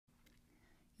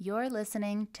You're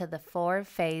listening to the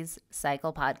 4-Phase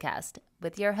Cycle Podcast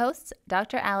with your hosts,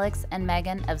 Dr. Alex and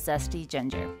Megan of Zesty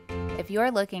Ginger. If you're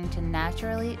looking to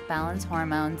naturally balance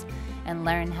hormones and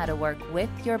learn how to work with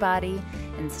your body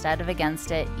instead of against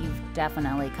it, you've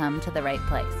definitely come to the right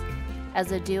place.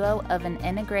 As a duo of an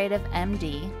integrative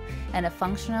MD and a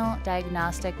functional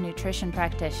diagnostic nutrition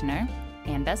practitioner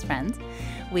and best friends,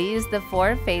 we use the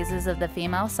 4 phases of the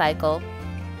female cycle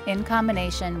in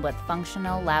combination with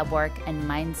functional lab work and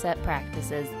mindset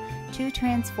practices to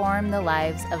transform the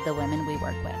lives of the women we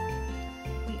work with.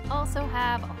 We also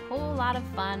have a whole lot of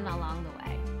fun along the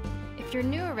way. If you're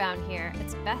new around here,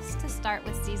 it's best to start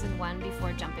with season 1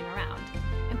 before jumping around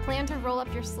and plan to roll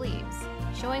up your sleeves.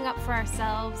 Showing up for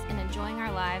ourselves and enjoying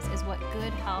our lives is what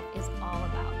good health is all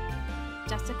about.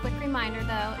 Just a quick reminder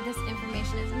though, this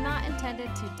information is not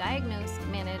intended to diagnose,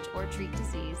 manage, or treat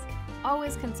disease.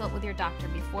 Always consult with your doctor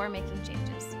before making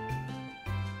changes.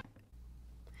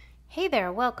 Hey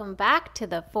there, welcome back to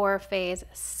the 4-Phase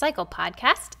Cycle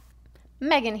Podcast.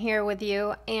 Megan here with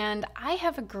you, and I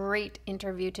have a great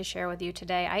interview to share with you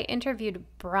today. I interviewed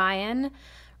Brian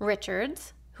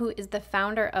Richards, who is the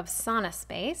founder of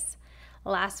SaunaSpace,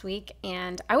 last week,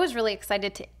 and I was really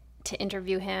excited to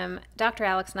interview him. Dr.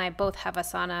 Alex and I both have a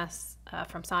sauna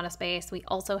from SaunaSpace. We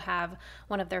also have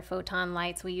one of their Photon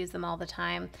lights. We use them all the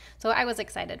time. So I was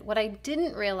excited. What I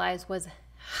didn't realize was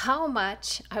how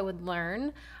much I would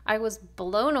learn. I was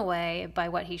blown away by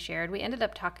what he shared. We ended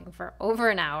up talking for over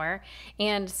an hour.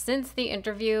 And since the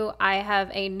interview, I have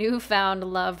a newfound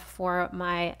love for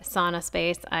my sauna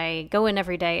space. I go in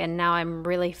every day, and now I'm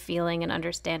really feeling and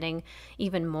understanding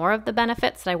even more of the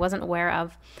benefits that I wasn't aware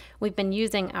of. We've been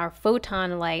using our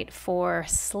Photon light for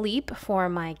sleep for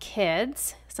my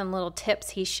kids. Some little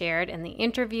tips he shared in the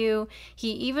interview.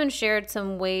 He even shared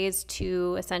some ways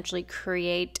to essentially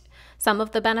create some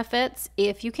of the benefits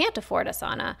if you can't afford a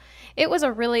sauna. It was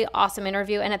a really awesome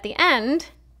interview. And at the end,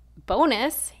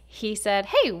 bonus, he said,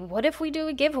 hey, what if we do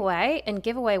a giveaway and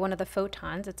give away one of the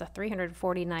Photons? It's a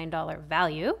 $349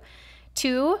 value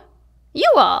to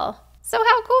you all. So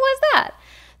how cool is that?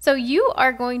 So you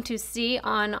are going to see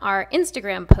on our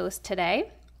Instagram post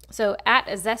today, so at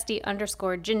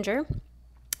zesty_ginger,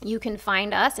 you can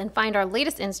find us and find our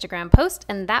latest Instagram post,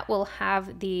 and that will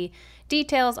have the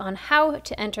details on how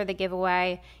to enter the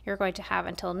giveaway. You're going to have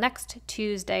until next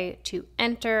Tuesday to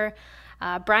enter.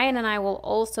 Brian and I will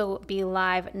also be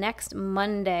live next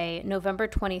Monday, November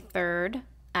 23rd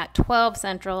at 12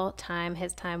 Central Time,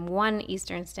 his time, 1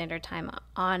 Eastern Standard Time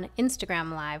on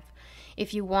Instagram Live.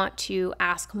 If you want to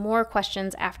ask more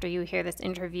questions after you hear this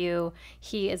interview,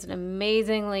 he is an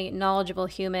amazingly knowledgeable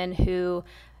human who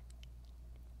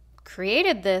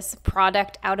created this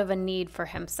product out of a need for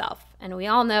himself. And we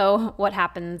all know what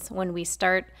happens when we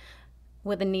start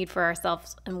with a need for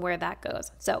ourselves and where that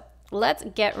goes. So let's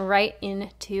get right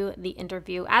into the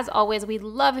interview. As always, we'd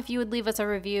love if you would leave us a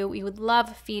review. We would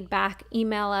love feedback.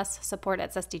 Email us,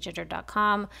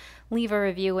 support@zestyginger.com. Leave a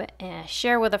review,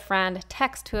 share with a friend,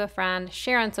 text to a friend,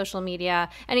 share on social media,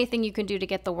 anything you can do to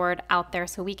get the word out there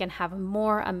so we can have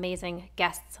more amazing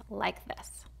guests like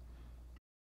this.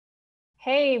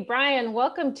 Hey, Brian,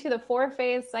 welcome to the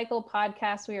 4-Phase Cycle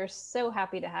Podcast. We are so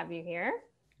happy to have you here.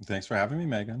 Thanks for having me,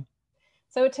 Megan.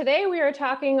 So today we are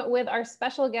talking with our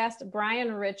special guest,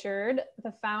 Brian Richard,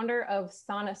 the founder of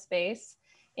SaunaSpace.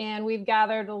 And we've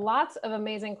gathered lots of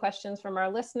amazing questions from our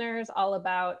listeners all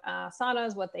about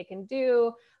saunas, what they can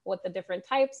do, what the different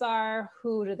types are,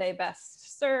 who do they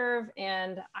best serve.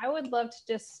 And I would love to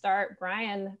just start,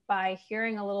 Brian, by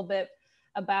hearing a little bit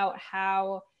about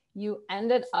how you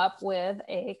ended up with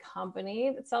a company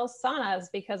that sells saunas,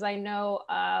 because I know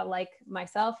like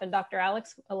myself and Dr.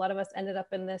 Alex, a lot of us ended up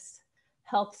in this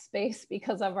health space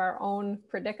because of our own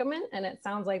predicament. And it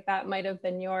sounds like that might have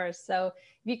been yours. So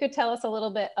if you could tell us a little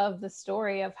bit of the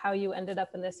story of how you ended up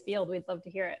in this field, we'd love to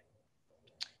hear it.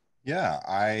 Yeah,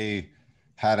 I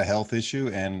had a health issue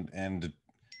and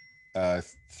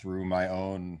through my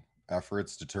own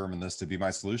efforts determined this to be my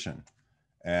solution.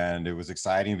 And it was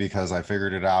exciting because I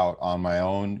figured it out on my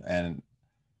own, and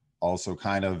also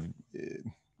kind of,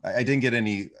 I didn't get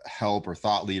any help or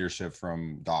thought leadership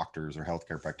from doctors or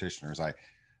healthcare practitioners. I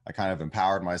kind of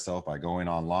empowered myself by going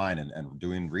online and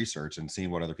doing research and seeing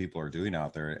what other people are doing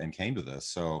out there, and came to this.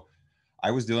 So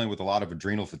I was dealing with a lot of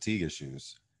adrenal fatigue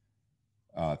issues.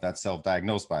 That's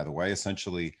self-diagnosed, by the way.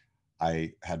 Essentially,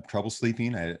 I had trouble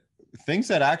sleeping. Things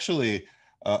that actually,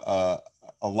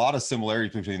 a lot of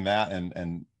similarities between that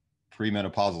and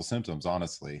premenopausal symptoms,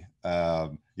 honestly. I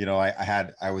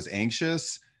was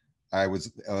anxious. I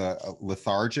was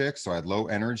lethargic, so I had low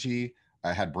energy.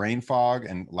 I had brain fog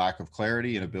and lack of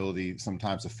clarity and ability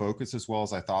sometimes to focus as well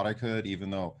as I thought I could, even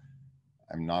though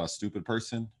I'm not a stupid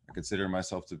person. I consider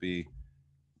myself to be,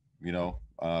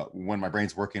 when my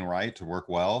brain's working right, to work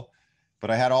well.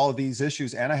 But I had all of these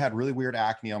issues, and I had really weird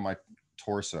acne on my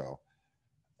torso.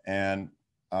 And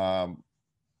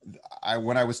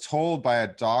when I was told by a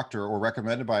doctor, or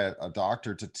recommended by a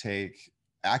doctor, to take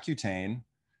Accutane,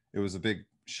 it was a big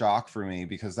shock for me,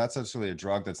 because that's actually a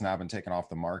drug that's now been taken off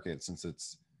the market, since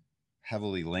it's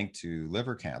heavily linked to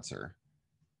liver cancer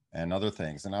and other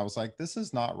things. And I was like, this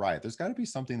is not right. There's got to be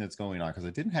something that's going on, because I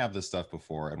didn't have this stuff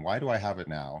before. And why do I have it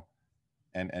now?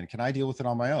 And can I deal with it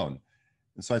on my own?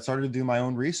 And so I started to do my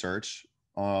own research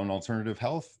on alternative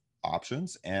health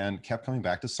options, and kept coming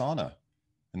back to sauna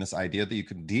and this idea that you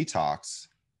could detox,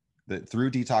 that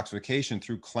through detoxification,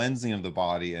 through cleansing of the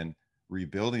body and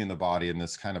rebuilding the body in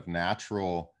this kind of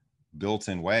natural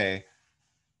built-in way,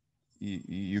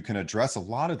 you can address a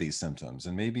lot of these symptoms,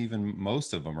 and maybe even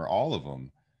most of them or all of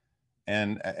them.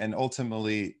 And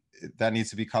ultimately that needs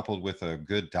to be coupled with a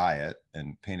good diet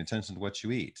and paying attention to what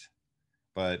you eat.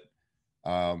 But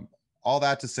all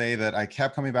that to say that I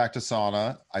kept coming back to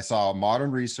sauna. I saw modern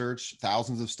research,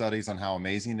 thousands of studies on how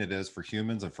amazing it is for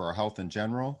humans and for our health in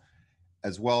general,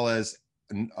 as well as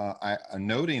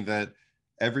noting that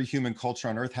every human culture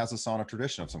on earth has a sauna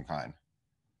tradition of some kind.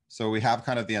 So we have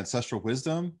kind of the ancestral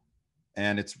wisdom,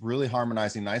 and it's really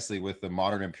harmonizing nicely with the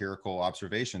modern empirical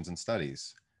observations and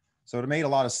studies. So it made a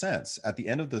lot of sense. At the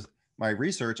end of my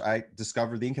research, I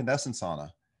discovered the incandescent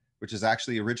sauna, which is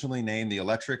actually originally named the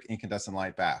electric incandescent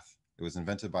light bath. It was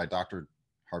invented by Dr.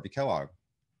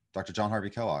 John Harvey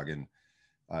Kellogg. And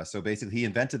so basically he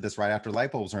invented this right after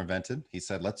light bulbs were invented. He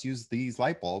said, let's use these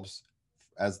light bulbs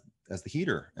as the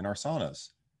heater in our saunas.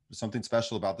 There's something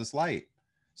special about this light.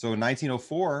 So in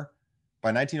 1904,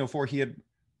 by 1904, he had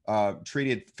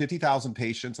treated 50,000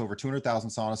 patients, over 200,000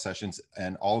 sauna sessions,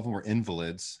 and all of them were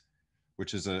invalids,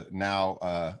 which is now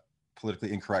a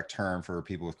politically incorrect term for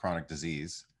people with chronic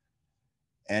disease.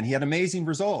 And he had amazing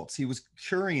results. He was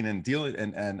curing and dealing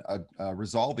and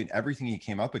resolving everything he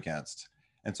came up against.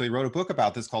 And so he wrote a book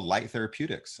about this called Light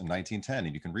Therapeutics in 1910,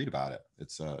 and you can read about it.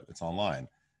 It's online.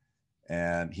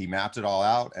 And he mapped it all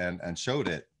out and showed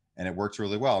it, and it works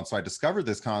really well. And so I discovered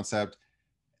this concept,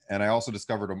 and I also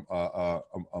discovered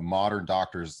a modern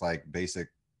doctor's like basic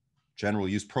general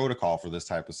use protocol for this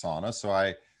type of sauna. So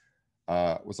I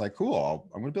was like, cool,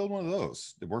 I'm going to build one of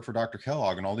those. It worked for Dr.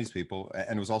 Kellogg and all these people.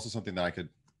 And it was also something that I could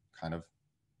kind of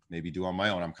maybe do on my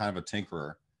own. I'm kind of a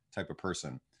tinkerer type of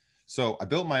person. So I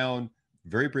built my own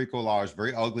very bricolage,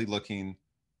 very ugly looking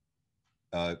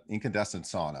incandescent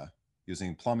sauna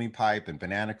using plumbing pipe and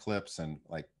banana clips and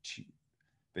like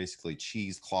basically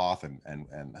cheesecloth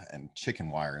and chicken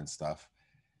wire and stuff.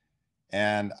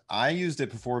 And I used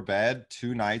it before bed,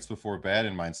 2 nights before bed,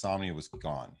 and my insomnia was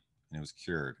gone and it was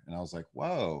cured. And I was like,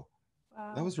 whoa,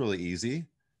 wow, that was really easy.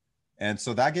 And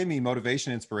so that gave me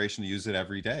motivation, inspiration to use it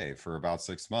every day for about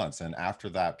 6 months. And after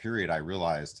that period, I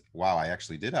realized, wow, I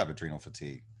actually did have adrenal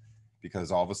fatigue,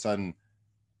 because all of a sudden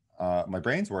my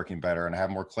brain's working better and I have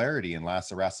more clarity and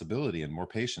less irascibility and more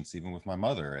patience, even with my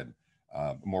mother, and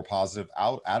more positive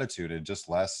attitude and just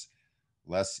less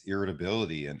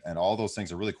irritability. And all those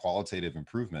things are really qualitative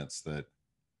improvements that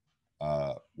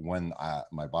when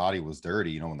my body was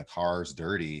dirty, when the car's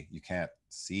dirty, you can't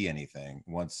see anything.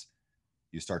 Once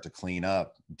you start to clean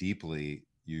up deeply,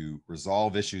 you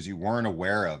resolve issues you weren't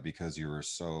aware of because you're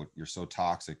so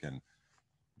toxic and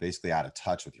basically out of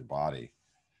touch with your body.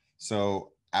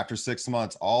 So after 6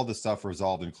 months, all the stuff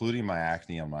resolved, including my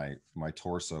acne on my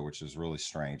torso, which is really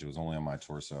strange. It was only on my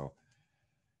torso.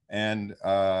 And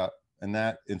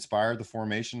that inspired the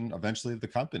formation eventually of the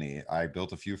company. I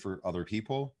built a few for other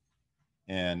people,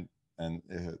 and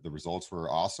the results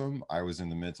were awesome. I was in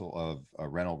the middle of a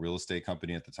rental real estate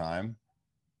company at the time,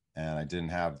 and I didn't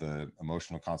have the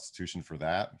emotional constitution for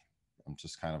that. I'm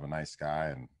just kind of a nice guy,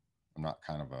 and I'm not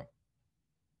kind of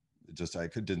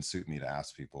didn't suit me to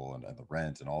ask people and the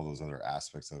rent and all those other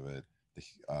aspects of it,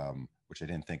 which I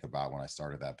didn't think about when I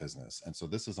started that business. And so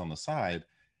this is on the side,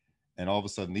 and all of a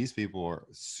sudden these people are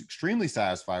extremely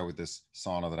satisfied with this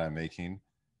sauna that I'm making,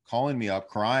 calling me up,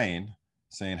 crying,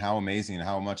 saying how amazing and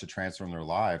how much it transformed their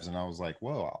lives. And I was like,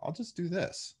 whoa, I'll just do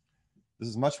this. This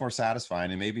is much more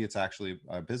satisfying, and maybe it's actually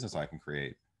a business I can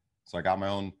create. So I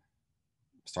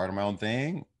started my own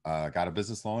thing, got a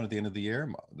business loan at the end of the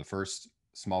year, the first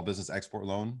small business export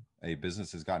loan a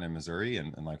business has gotten in Missouri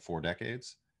in like 4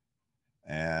 decades.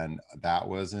 And that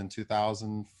was in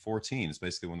 2014. It's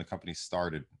basically when the company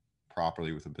started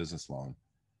properly with a business loan.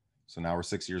 So now we're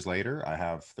 6 years later. I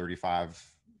have 35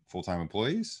 full-time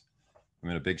employees. I'm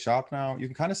in a big shop now. You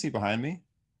can kind of see behind me.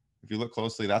 If you look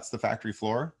closely, that's the factory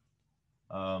floor.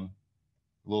 A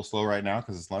little slow right now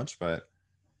because it's lunch, but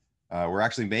we're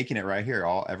actually making it right here.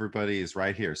 Everybody is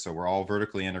right here. So we're all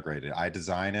vertically integrated. I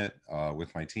design it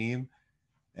with my team,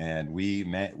 and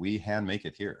we hand make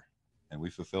it here, and we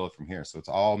fulfill it from here. So it's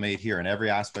all made here, and every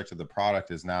aspect of the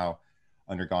product is now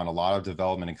undergone a lot of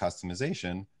development and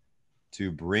customization to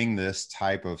bring this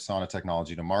type of sauna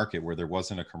technology to market where there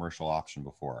wasn't a commercial option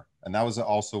before. And that was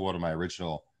also one of my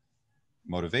original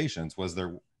motivations was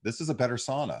this is a better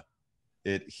sauna.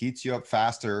 It heats you up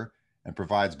faster and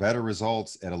provides better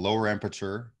results at a lower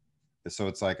temperature. So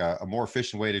it's like a more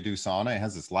efficient way to do sauna. It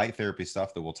has this light therapy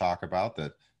stuff that we'll talk about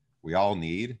that we all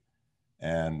need.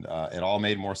 And it all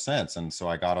made more sense. And so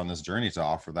I got on this journey to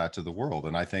offer that to the world.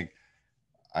 And I think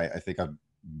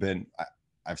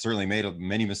I've certainly made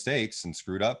many mistakes and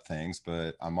screwed up things,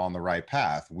 but I'm on the right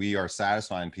path. We are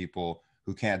satisfying people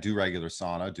who can't do regular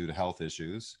sauna due to health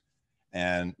issues.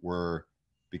 And we're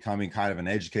becoming kind of an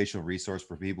educational resource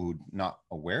for people who are not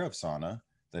aware of sauna,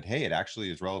 that, hey, it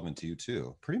actually is relevant to you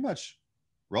too. Pretty much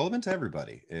relevant to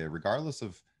everybody, regardless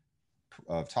of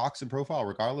toxin profile,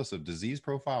 regardless of disease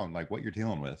profile, and like what you're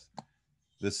dealing with.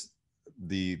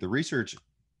 The research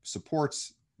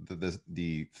supports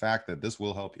the fact that this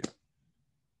will help you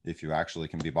if you actually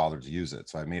can be bothered to use it.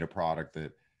 So I made a product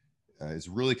that is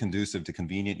really conducive to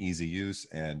convenient, easy use.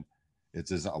 And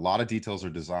a lot of details are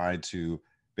designed to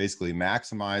basically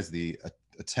maximize the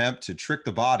attempt to trick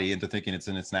the body into thinking it's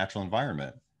in its natural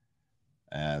environment.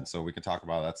 And so we can talk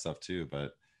about that stuff too.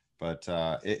 But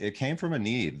it came from a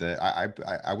need that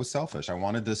I was selfish. I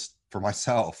wanted this for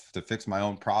myself to fix my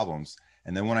own problems.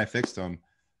 And then when I fixed them,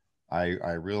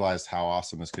 I realized how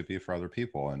awesome this could be for other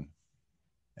people.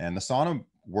 And the sauna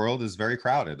world is very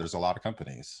crowded. There's a lot of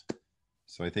companies.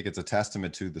 So I think it's a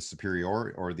testament to the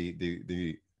superior or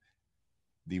the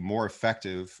more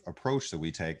effective approach that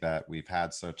we take, that we've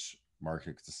had such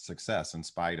market success in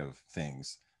spite of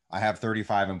things. I have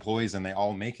 35 employees and they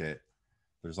all make it.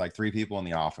 There's like 3 people in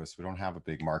the office. We don't have a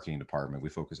big marketing department. We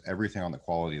focus everything on the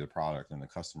quality of the product and the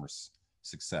customer's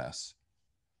success.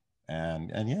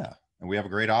 And yeah, and we have a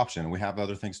great option. We have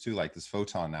other things too, like this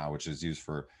Photon now, which is used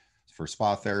for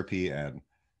spa therapy and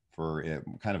for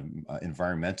kind of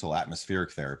environmental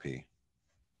atmospheric therapy.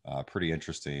 Pretty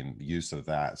interesting use of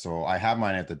that. So I have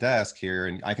mine at the desk here,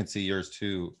 and I can see yours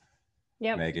too,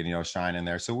 yep. Megan, shine in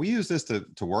there. So we use this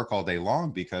to work all day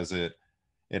long because it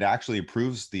actually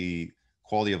improves the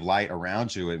quality of light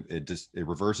around you. It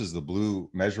reverses the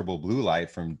measurable blue light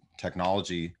from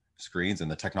technology screens and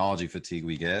the technology fatigue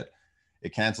we get.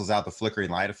 It cancels out the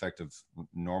flickering light effect of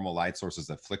normal light sources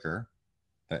that flicker.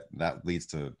 That leads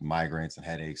to migraines and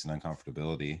headaches and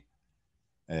uncomfortability.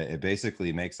 It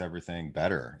basically makes everything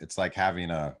better. It's like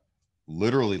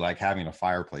literally like having a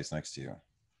fireplace next to you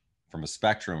from a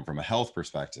spectrum, from a health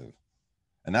perspective.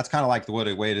 And that's kind of like the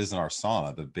way it is in our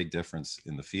sauna. The big difference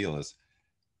in the feel is,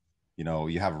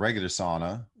 you have a regular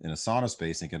sauna in a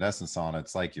SaunaSpace, incandescent sauna.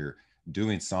 It's like you're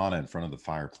doing sauna in front of the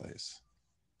fireplace.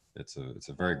 It's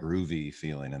a very groovy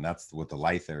feeling. And that's what the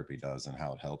light therapy does and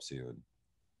how it helps you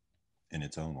in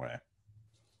its own way.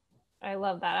 I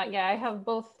love that. Yeah, I have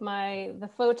both the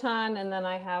Photon and then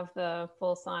I have the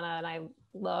full sauna, and I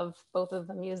love both of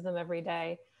them, use them every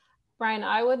day. Brian,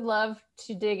 I would love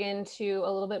to dig into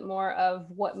a little bit more of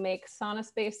what makes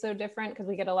SaunaSpace so different, because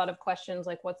we get a lot of questions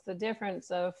like, what's the difference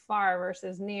of far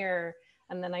versus near?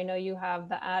 And then I know you have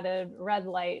the added red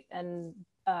light and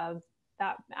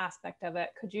that aspect of it.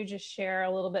 Could you just share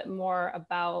a little bit more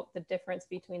about the difference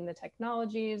between the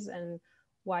technologies and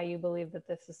why you believe that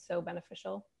this is so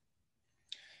beneficial?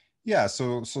 Yeah,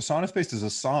 so SaunaSpace is a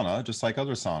sauna, just like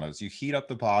other saunas. You heat up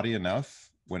the body enough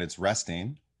when it's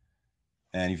resting.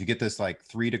 And if you get this like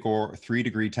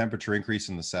 3-degree temperature increase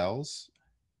in the cells,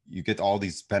 you get all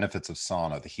these benefits of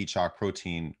sauna, the heat shock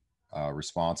protein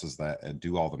responses that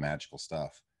do all the magical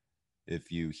stuff.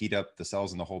 If you heat up the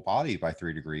cells in the whole body by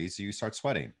 3 degrees, you start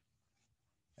sweating.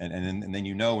 And then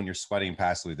when you're sweating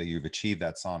passively that you've achieved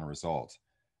that sauna result.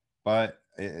 But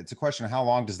it's a question of how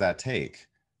long does that take?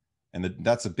 And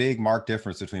that's a big marked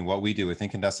difference between what we do with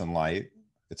incandescent light.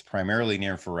 It's primarily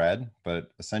near infrared,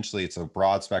 but essentially it's a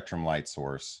broad spectrum light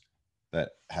source that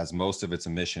has most of its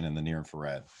emission in the near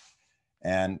infrared.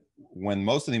 And when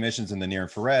most of the emissions in the near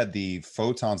infrared, the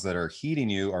photons that are heating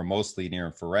you are mostly near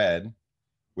infrared,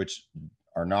 which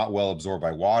are not well absorbed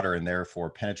by water and therefore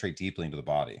penetrate deeply into the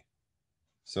body.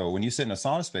 So when you sit in a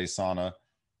SaunaSpace sauna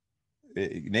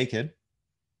naked,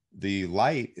 the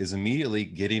light is immediately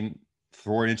getting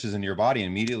 4 inches into your body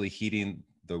and immediately heating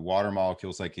the water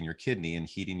molecules like in your kidney and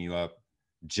heating you up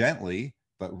gently,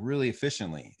 but really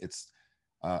efficiently. It's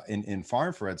In far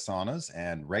infrared saunas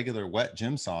and regular wet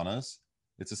gym saunas,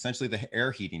 it's essentially the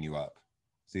air heating you up.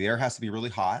 So the air has to be really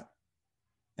hot,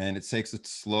 and it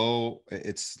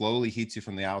slowly heats you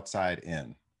from the outside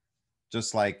in,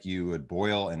 just like you would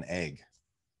boil an egg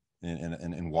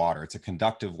in water. It's a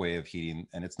conductive way of heating,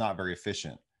 and it's not very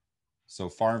efficient. So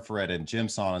far infrared and gym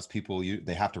saunas,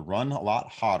 they have to run a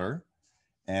lot hotter,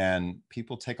 and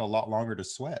people take a lot longer to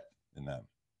sweat in them.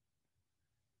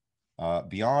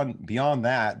 Beyond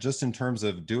that, just in terms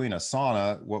of doing a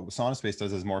sauna, what SaunaSpace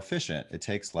does is more efficient. It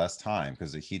takes less time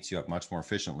because it heats you up much more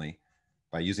efficiently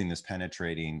by using this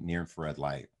penetrating near infrared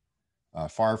light.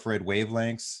 Far infrared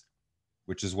wavelengths,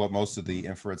 which is what most of the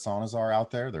infrared saunas are out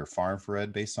there. They're far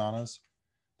infrared based saunas.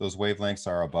 Those wavelengths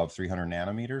are above 300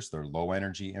 nanometers. They're low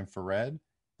energy infrared,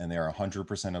 and they are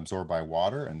 100% absorbed by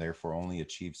water and therefore only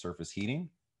achieve surface heating.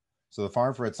 So the far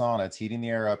infrared sauna, it's heating the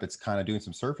air up. It's kind of doing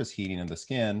some surface heating in the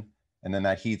skin, and then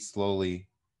that heat slowly,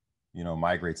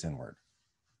 migrates inward.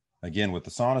 Again, with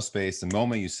the SaunaSpace, the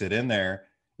moment you sit in there,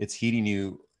 it's heating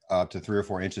you up to 3 or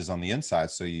 4 inches on the inside.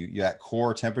 So that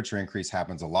core temperature increase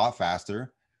happens a lot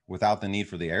faster without the need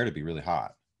for the air to be really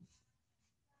hot.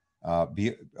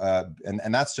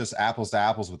 And that's just apples to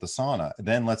apples with the sauna.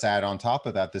 Then let's add on top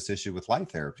of that this issue with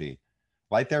light therapy.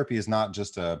 Light therapy is not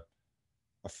just a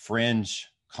fringe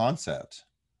concept.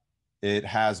 It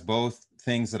has both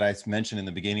things that I mentioned in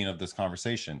the beginning of this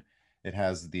conversation. It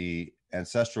has the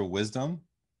ancestral wisdom.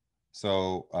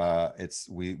 So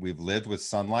we've lived with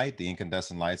sunlight, the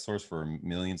incandescent light source, for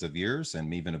millions of years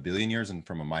and even a billion years, and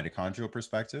from a mitochondrial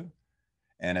perspective.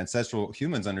 And ancestral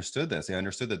humans understood this. They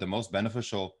understood that the most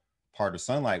beneficial part of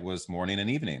sunlight was morning and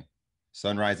evening,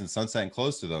 sunrise and sunset, and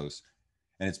close to those.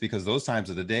 And it's because those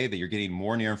times of the day that you're getting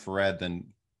more near infrared than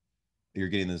you're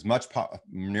getting as much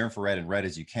near infrared and red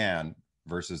as you can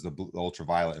versus the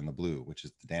ultraviolet and the blue, which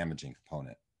is the damaging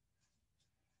component.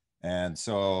 And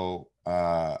so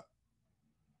the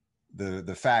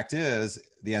fact is,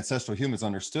 the ancestral humans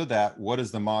understood that. What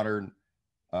is the modern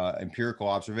empirical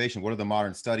observation? What are the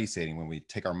modern studies saying when we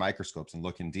take our microscopes and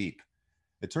look in deep?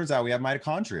 It turns out we have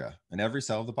mitochondria in every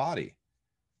cell of the body.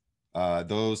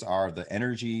 Those are the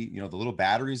energy, the little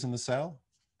batteries in the cell.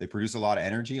 They produce a lot of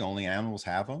energy. Only animals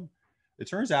have them. It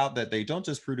turns out that they don't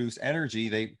just produce energy,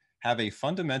 they have a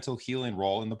fundamental healing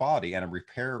role in the body and a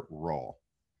repair role.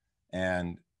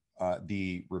 And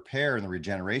the repair and the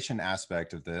regeneration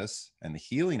aspect of this and the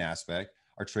healing aspect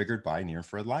are triggered by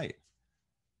near-infrared light.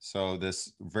 So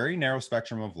this very narrow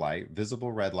spectrum of light,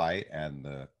 visible red light and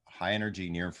the high energy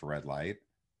near-infrared light,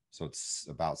 so it's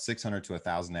about 600 to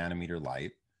 1,000 nanometer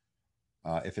light.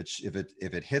 If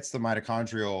it hits the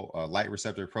mitochondrial light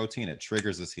receptor protein, it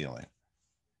triggers this healing.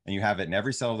 And you have it in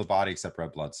every cell of the body except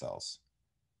red blood cells.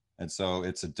 And so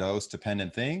it's a dose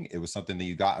dependent thing. It was something that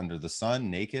you got under the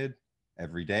sun naked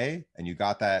every day, and you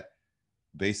got that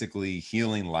basically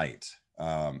healing light.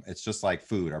 It's just like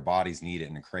food. Our bodies need it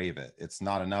and crave it. It's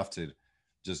not enough to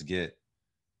just get,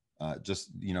 just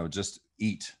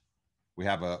eat. We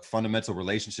have a fundamental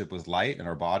relationship with light in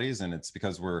our bodies, and it's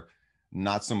because we're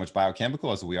not so much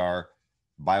biochemical as we are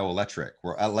bioelectric.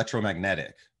 We're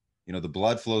electromagnetic. The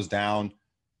blood flows down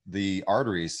the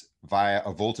arteries via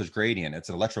a voltage gradient. It's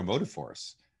an electromotive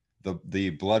force.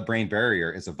 The blood-brain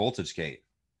barrier is a voltage gate.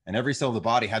 And every cell of the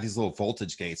body has these little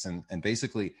voltage gates, and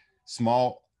basically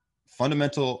small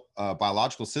fundamental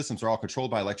biological systems are all controlled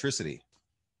by electricity.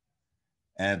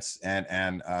 And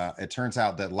it turns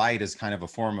out that light is kind of a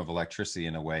form of electricity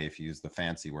in a way, if you use the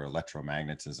fancy word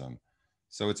electromagnetism.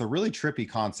 So it's a really trippy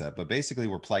concept, but basically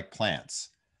we're like plants.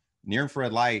 Near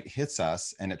infrared light hits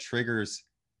us and it triggers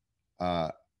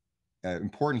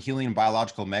important healing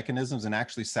biological mechanisms and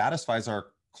actually satisfies our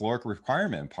caloric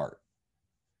requirement in part,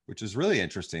 which is really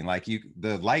interesting. Like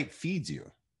the light feeds you.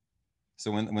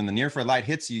 So when the near infrared light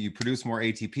hits you, you produce more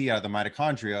ATP out of the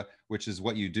mitochondria, which is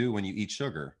what you do when you eat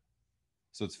sugar.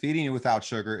 So it's feeding you without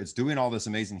sugar. It's doing all this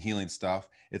amazing healing stuff.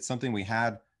 It's something we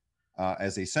had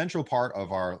as a central part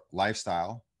of our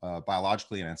lifestyle,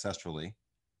 biologically and ancestrally,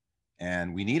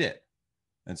 and we need it.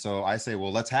 And so I say,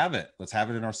 well, let's have it. Let's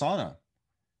have it in our sauna.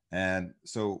 And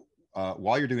so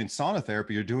while you're doing sauna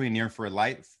therapy, you're doing near infrared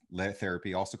light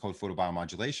therapy, also called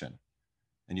photobiomodulation.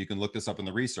 And you can look this up in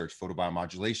the research,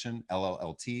 photobiomodulation,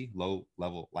 LLT, low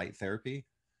level light therapy.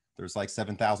 There's like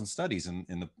 7,000 studies in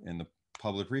the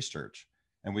public research.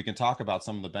 And we can talk about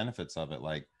some of the benefits of it,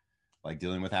 like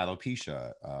dealing with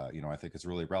alopecia. I think it's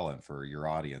really relevant for your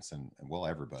audience and well,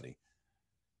 everybody.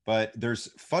 But there's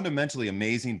fundamentally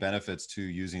amazing benefits to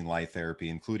using light therapy,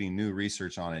 including new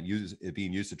research on it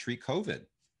being used to treat COVID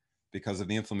because of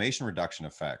the inflammation reduction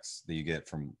effects that you get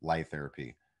from light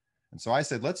therapy. And so I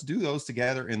said, let's do those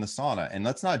together in the sauna, and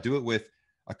let's not do it with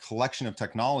a collection of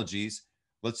technologies.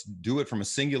 Let's do it from a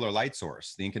singular light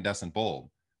source, the incandescent bulb,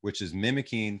 which is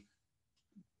mimicking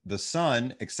the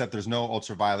sun, except there's no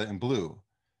ultraviolet and blue.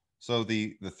 So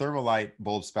the thermal light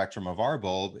bulb spectrum of our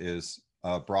bulb is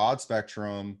a broad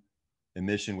spectrum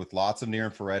emission with lots of near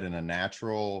infrared and a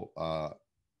natural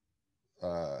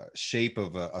shape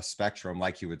of a spectrum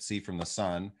like you would see from the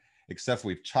sun, except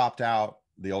we've chopped out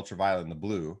the ultraviolet and the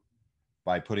blue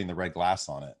by putting the red glass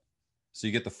on it. So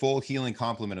you get the full healing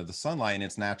complement of the sunlight in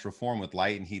its natural form with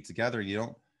light and heat together. You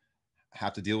don't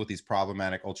have to deal with these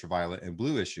problematic ultraviolet and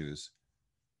blue issues,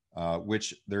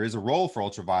 which there is a role for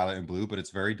ultraviolet and blue, but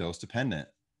it's very dose dependent.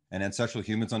 And ancestral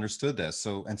humans understood this.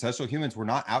 So ancestral humans were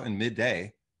not out in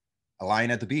midday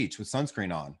lying at the beach with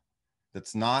sunscreen on.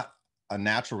 That's not a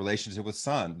natural relationship with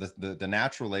sun. The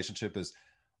natural relationship is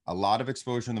a lot of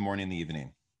exposure in the morning and the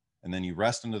evening. And then you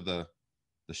rest under the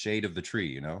shade of the tree,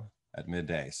 you know, at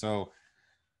midday. So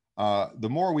the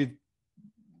more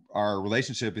our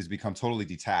relationship has become totally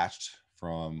detached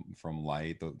from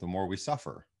light, the more we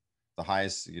suffer. The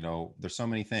highest, you know, there's so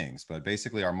many things, but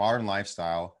basically our modern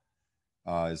lifestyle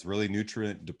is really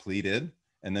nutrient depleted.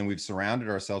 And then we've surrounded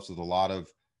ourselves with a lot of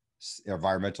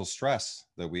environmental stress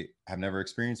that we have never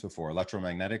experienced before.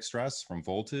 Electromagnetic stress from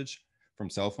voltage, from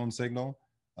cell phone signal,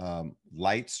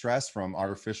 light stress from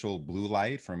artificial blue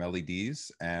light from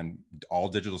LEDs and all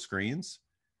digital screens,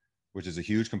 which is a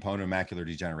huge component of macular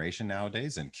degeneration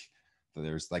nowadays. And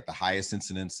there's like the highest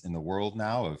incidence in the world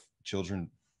now of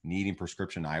children needing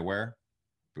prescription eyewear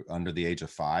under the age of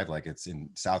 5. Like it's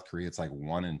in South Korea, it's like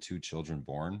 1 in 2 children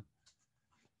born.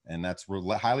 And that's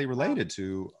highly related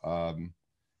to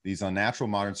these unnatural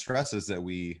modern stresses that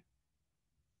we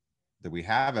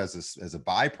have as a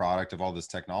byproduct of all this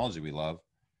technology we love.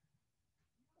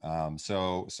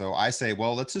 So I say,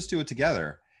 well, let's just do it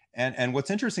together. And what's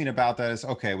interesting about that is,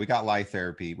 okay, we got light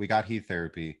therapy, we got heat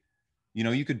therapy. You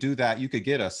know, you could do that. You could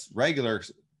get a regular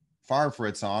far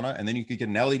infrared sauna, and then you could get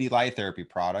an LED light therapy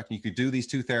product. And you could do these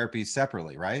 2 therapies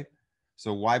separately, right?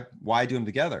 So why do them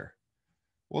together?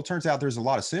 Well, it turns out there's a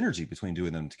lot of synergy between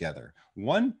doing them together.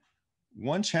 One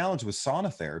challenge with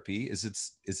sauna therapy is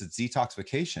its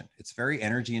detoxification. It's very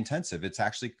energy intensive. It's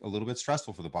actually a little bit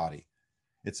stressful for the body.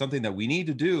 It's something that we need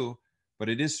to do, but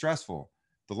it is stressful.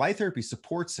 The light therapy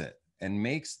supports it and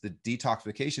makes the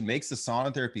detoxification, makes the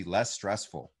sauna therapy less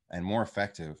stressful and more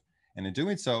effective. And in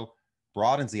doing so,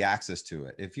 broadens the access to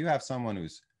it. If you have someone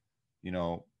who's, you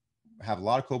know, have a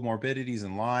lot of comorbidities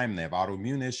in Lyme, they have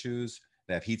autoimmune issues,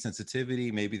 they have heat sensitivity,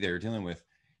 maybe they're dealing with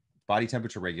body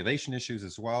temperature regulation issues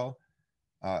as well.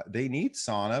 They need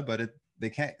sauna, but they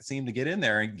can't seem to get in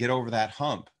there and get over that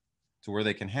hump to where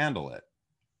they can handle it.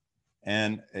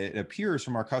 And it appears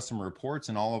from our customer reports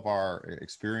and all of our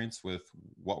experience with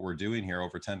what we're doing here,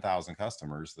 over 10,000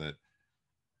 customers,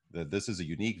 that this is a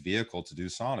unique vehicle to do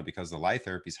sauna because the light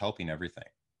therapy is helping everything,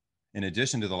 in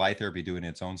addition to the light therapy doing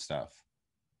its own stuff.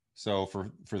 So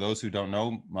for those who don't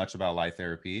know much about light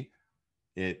therapy,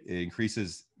 it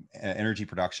increases energy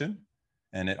production,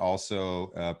 and it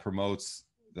also promotes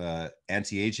the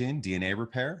anti-aging DNA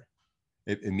repair.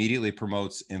 It immediately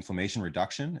promotes inflammation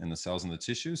reduction in the cells and the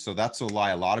tissues. So that's why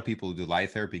a lot of people who do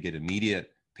light therapy get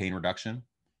immediate pain reduction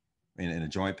in a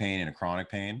joint pain and a chronic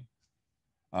pain.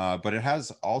 But it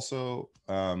has also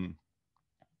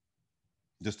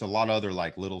just a lot of other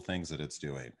like little things that it's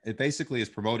doing. It basically is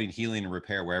promoting healing and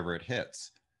repair wherever it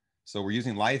hits. So we're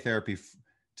using light therapy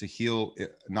to heal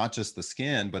not just the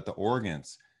skin, but the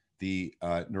organs, the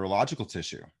neurological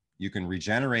tissue. You can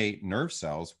regenerate nerve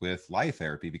cells with light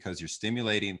therapy because you're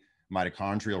stimulating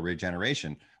mitochondrial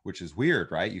regeneration, which is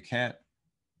weird, right? You can't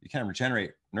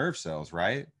regenerate nerve cells,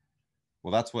 right?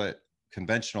 Well, that's what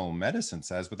conventional medicine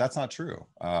says, but that's not true.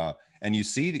 And you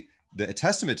see the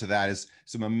testament to that is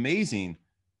some amazing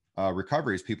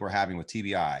recoveries people are having with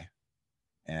TBI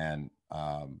and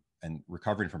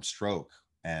recovering from stroke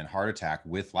and heart attack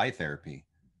with light therapy,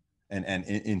 and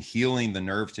in healing the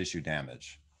nerve tissue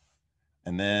damage.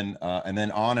 And then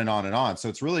on and on and on. So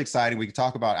it's really exciting. We could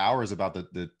talk about hours about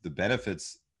the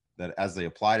benefits that as they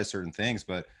apply to certain things,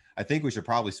 but I think we should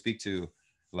probably speak to,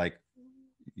 like,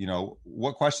 you know,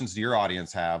 what questions do your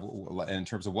audience have in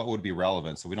terms of what would be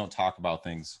relevant, so we don't talk about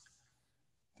things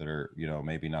that are, you know,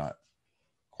 maybe not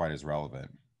quite as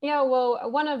relevant. Yeah,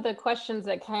 well, one of the questions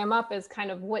that came up is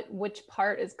kind of which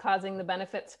part is causing the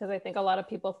benefits, because I think a lot of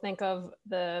people think of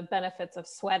the benefits of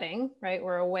sweating, right?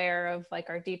 We're aware of like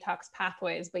our detox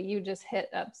pathways, but you just hit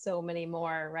up so many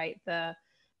more, right? The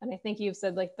And I think you've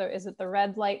said like, is it the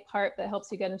red light part that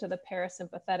helps you get into the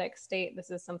parasympathetic state?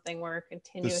 This is something we're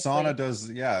continuously. The sauna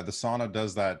does, yeah, the sauna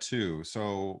does that too.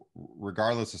 So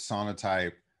regardless of sauna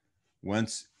type,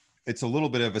 once it's a little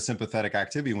bit of a sympathetic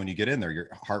activity, when you get in there, your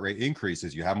heart rate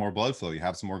increases, you have more blood flow, you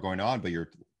have some more going on, but you're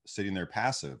sitting there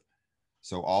passive.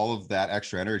 So all of that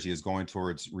extra energy is going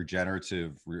towards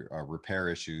regenerative repair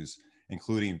issues,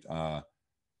 including,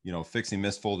 fixing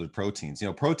misfolded proteins.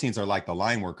 Proteins are like the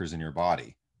line workers in your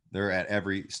body. They're at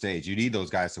every stage. You need those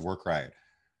guys to work right.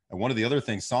 And one of the other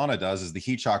things sauna does is the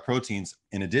heat shock proteins,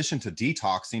 in addition to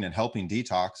detoxing and helping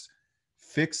detox,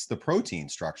 fix the protein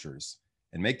structures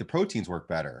and make the proteins work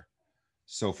better.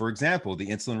 So for example, the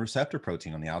insulin receptor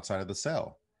protein on the outside of the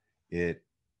cell,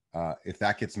 if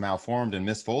that gets malformed and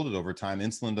misfolded over time,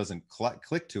 insulin doesn't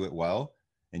click to it well,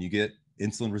 and you get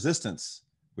insulin resistance,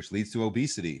 which leads to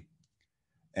obesity.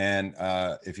 And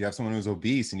if you have someone who's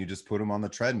obese and you just put them on the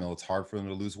treadmill, it's hard for them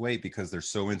to lose weight because they're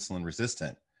so insulin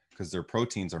resistant, because their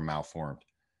proteins are malformed.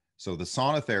 So the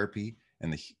sauna therapy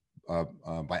and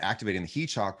by activating the heat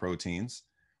shock proteins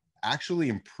actually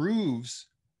improves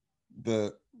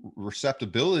the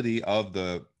receptibility of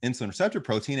the insulin receptor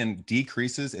protein and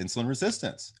decreases insulin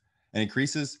resistance and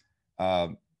increases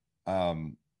insulin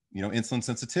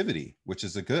sensitivity, which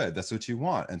is that's what you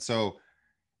want. And so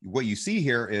what you see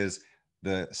here is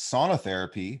the sauna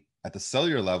therapy at the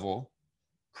cellular level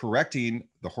correcting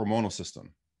the hormonal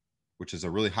system, which is a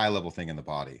really high level thing in the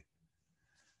body.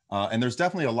 And there's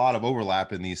definitely a lot of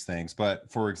overlap in these things, but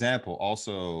for example,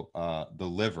 also the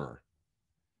liver.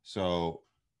 So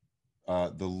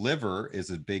the liver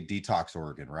is a big detox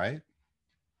organ, right?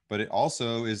 But it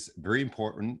also is very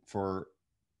important for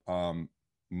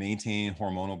maintaining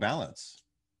hormonal balance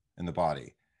in the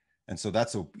body. And so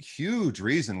that's a huge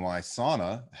reason why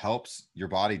sauna helps your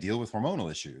body deal with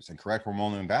hormonal issues and correct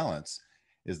hormonal imbalance,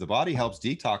 is the body helps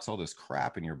detox all this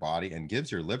crap in your body and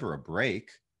gives your liver a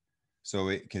break so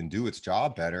it can do its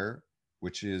job better,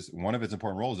 which is one of its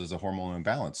important roles, is a hormonal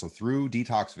imbalance. So through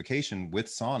detoxification with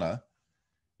sauna,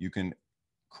 you can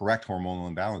correct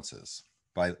hormonal imbalances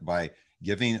by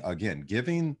giving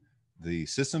the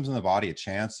systems in the body a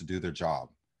chance to do their job.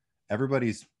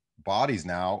 Everybody's bodies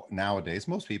nowadays,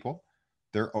 most people,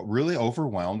 they're really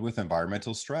overwhelmed with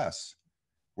environmental stress.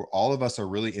 Where all of us are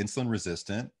really insulin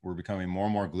resistant. We're becoming more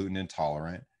and more gluten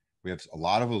intolerant. We have a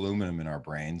lot of aluminum in our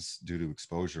brains due to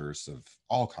exposures of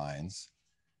all kinds,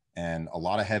 and a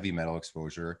lot of heavy metal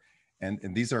exposure. And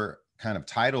these are kind of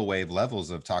tidal wave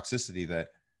levels of toxicity that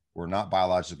we're not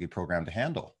biologically programmed to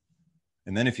handle.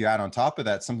 And then if you add on top of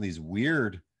that some of these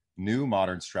weird new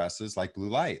modern stresses like blue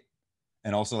light,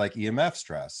 and also like EMF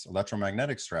stress,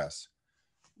 electromagnetic stress,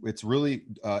 it's really,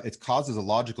 it causes a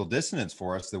logical dissonance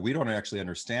for us that we don't actually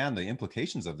understand the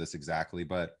implications of this exactly.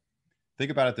 But think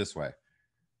about it this way.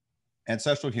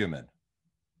 Ancestral human,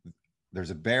 there's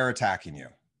a bear attacking you.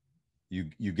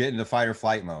 You get into fight or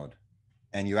flight mode,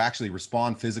 and you actually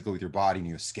respond physically with your body and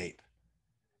you escape.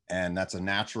 And that's a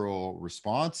natural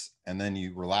response. And then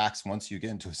you relax once you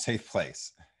get into a safe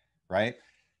place, right?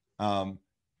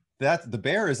 That the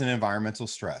bear is an environmental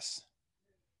stress.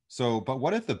 So, but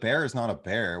what if the bear is not a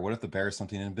bear? What if the bear is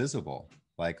something invisible,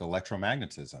 like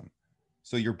electromagnetism?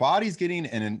 So your body's getting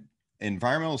an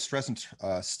environmental stress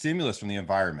and stimulus from the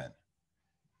environment.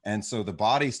 And so the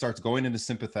body starts going into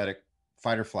sympathetic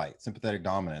fight or flight, sympathetic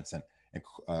dominance, and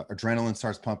adrenaline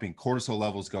starts pumping, cortisol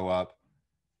levels go up,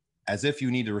 as if you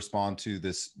need to respond to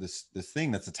this thing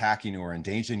that's attacking you or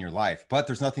endangering your life, but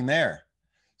there's nothing there.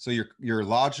 So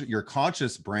your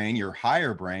conscious brain, your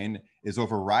higher brain, is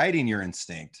overriding your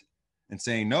instinct and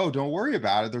saying, no, don't worry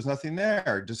about it. There's nothing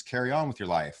there. Just carry on with your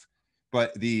life.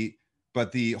 But the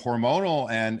hormonal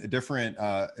and different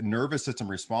nervous system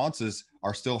responses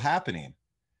are still happening.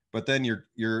 But then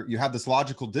you have this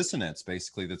logical dissonance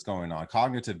basically that's going on,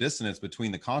 cognitive dissonance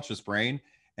between the conscious brain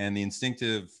and the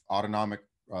instinctive autonomic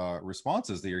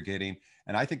responses that you're getting.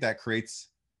 And I think that creates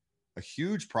a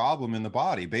huge problem in the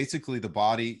body. Basically, the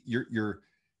body, your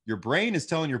brain is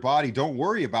telling your body, don't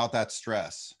worry about that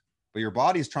stress, but your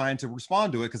body is trying to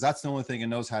respond to it because that's the only thing it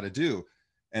knows how to do.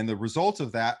 And the result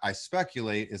of that, I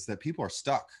speculate, is that people are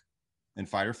stuck in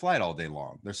fight or flight all day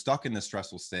long. They're stuck in this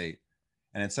stressful state.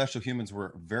 And ancestral humans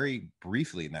were very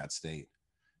briefly in that state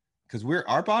because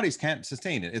our bodies can't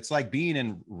sustain it. It's like being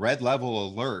in red level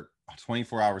alert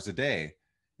 24 hours a day,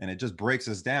 and it just breaks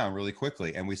us down really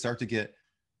quickly. And we start to get,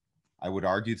 I would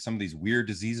argue, some of these weird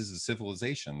diseases of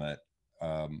civilization that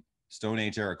Stone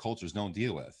Age era cultures don't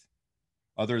deal with,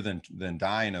 other than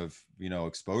dying of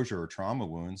exposure or trauma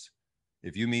wounds.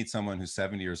 If you meet someone who's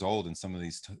 70 years old in some of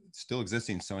these still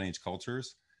existing Stone Age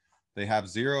cultures, They have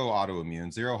zero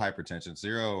autoimmune, zero hypertension,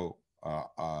 zero,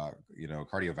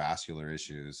 cardiovascular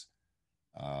issues.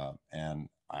 And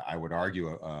I would argue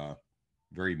a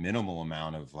very minimal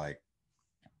amount of like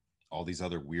all these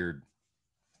other weird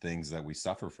things that we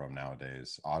suffer from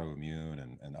nowadays,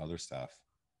 autoimmune and other stuff.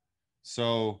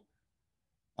 So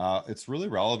it's really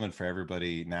relevant for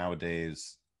everybody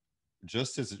nowadays,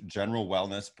 just as general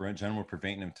wellness, general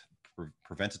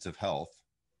preventative health,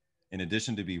 in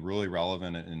addition to be really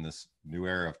relevant in this new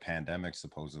era of pandemic,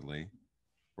 supposedly,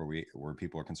 where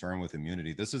people are concerned with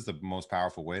immunity. This is the most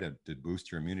powerful way to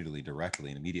boost your immunity directly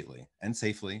and immediately and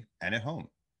safely and at home.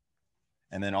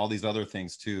 And then all these other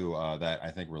things too, that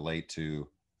I think relate to,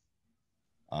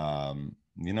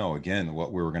 again,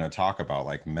 what we were going to talk about,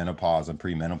 like menopause and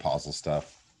premenopausal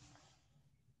stuff.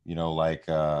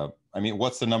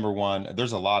 What's the number one?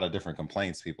 There's a lot of different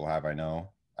complaints people have. I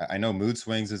know mood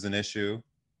swings is an issue,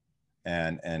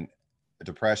 and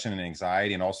depression and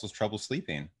anxiety, and also trouble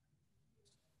sleeping.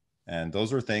 And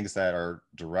those are things that are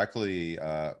directly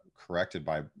corrected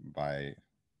by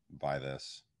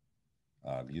this,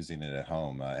 using it at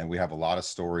home. And we have a lot of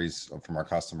stories from our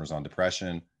customers on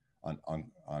depression,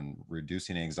 on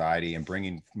reducing anxiety and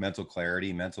bringing mental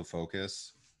clarity, mental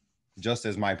focus, just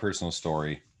as my personal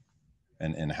story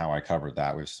and how I covered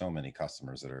that. We have so many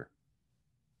customers that are,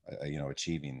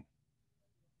 achieving,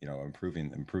 improving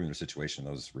their situation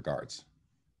in those regards.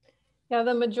 Yeah,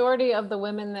 the majority of the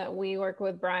women that we work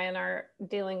with, Brian, are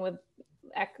dealing with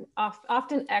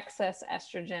often excess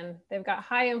estrogen. They've got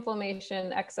high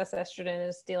inflammation. Excess estrogen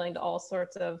is dealing to all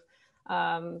sorts of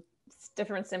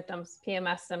different symptoms,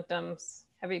 PMS symptoms,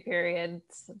 heavy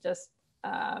periods, just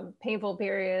painful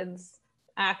periods,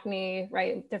 acne,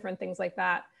 right? Different things like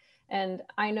that. And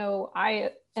I know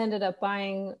I ended up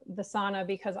buying the sauna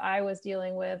because I was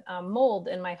dealing with mold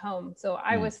in my home. So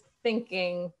I was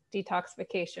thinking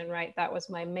detoxification, right? That was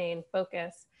my main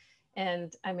focus.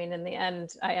 And I mean, in the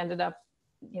end, I ended up,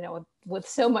 with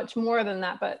so much more than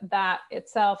that, but that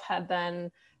itself had then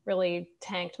really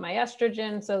tanked my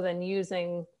estrogen. So then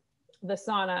using the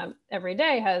sauna every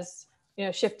day has,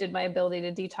 shifted my ability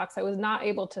to detox. I was not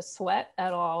able to sweat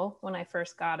at all when I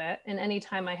first got it. And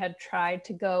anytime I had tried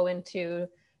to go into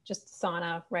just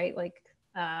sauna, right? Like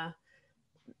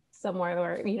somewhere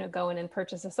where, go in and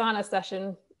purchase a sauna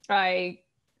session,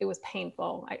 it was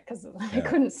painful because I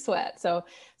couldn't sweat. So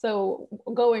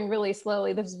going really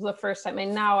slowly, this was the first time.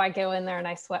 And now I go in there and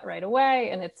I sweat right away.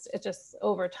 And it just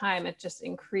over time, it just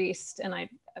increased and I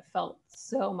felt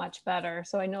so much better.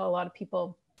 So I know a lot of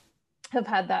people have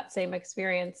had that same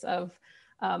experience of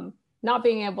not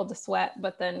being able to sweat,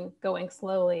 but then going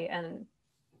slowly. And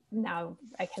now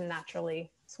I can naturally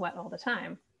sweat all the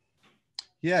time.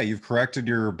 Yeah, you've corrected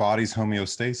your body's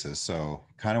homeostasis. So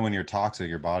kind of when you're toxic,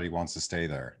 your body wants to stay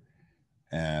there.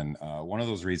 And one of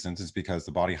those reasons is because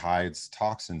the body hides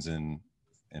toxins in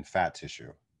fat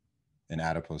tissue, in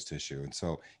adipose tissue. And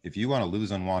so if you want to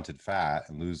lose unwanted fat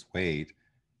and lose weight,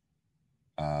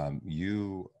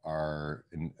 you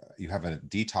have a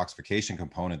detoxification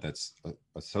component that's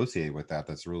associated with that.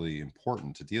 That's really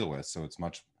important to deal with. So it's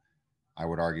much, I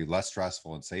would argue, less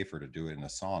stressful and safer to do it in a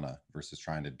sauna versus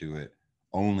trying to do it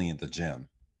only at the gym.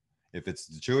 If it's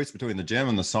the choice between the gym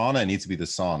and the sauna, it needs to be the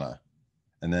sauna.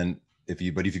 And then if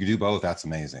you can do both, that's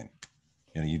amazing.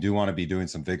 You do want to be doing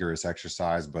some vigorous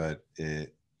exercise, but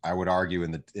I would argue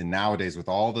in nowadays with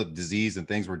all the disease and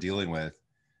things we're dealing with,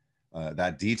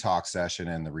 that detox session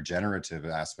and the regenerative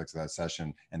aspects of that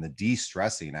session and the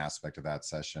de-stressing aspect of that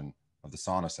session, of the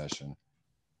sauna session,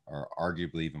 are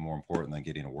arguably even more important than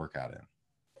getting a workout in.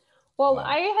 Well,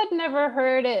 I had never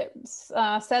heard it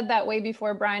said that way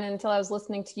before, Brian, until I was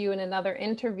listening to you in another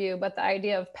interview, but the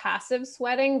idea of passive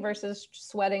sweating versus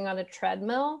sweating on a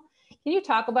treadmill. Can you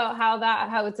talk about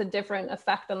how it's a different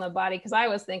effect on the body? Because I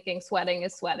was thinking sweating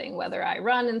is sweating, whether I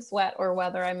run and sweat or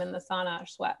whether I'm in the sauna or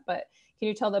sweat. But can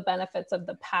you tell the benefits of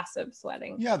the passive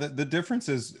sweating? Yeah, the difference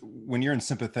is when you're in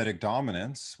sympathetic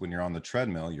dominance, when you're on the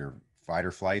treadmill, your fight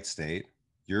or flight state,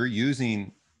 you're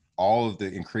using all of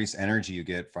the increased energy you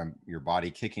get from your body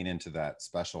kicking into that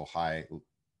special high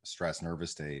stress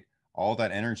nervous state. All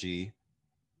that energy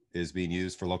is being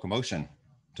used for locomotion,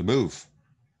 to move.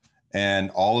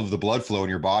 And all of the blood flow in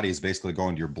your body is basically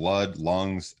going to your blood,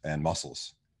 lungs, and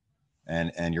muscles.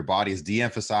 And your body is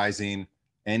de-emphasizing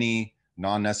any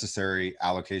non-necessary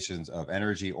allocations of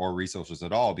energy or resources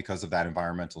at all because of that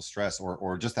environmental stress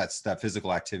or just that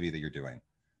physical activity that you're doing.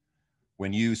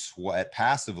 When you sweat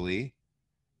passively,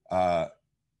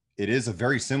 it is a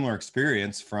very similar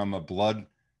experience from a blood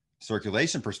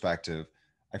circulation perspective.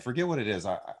 I forget what it is.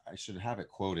 I should have it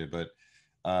quoted, but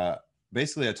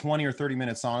basically a 20 or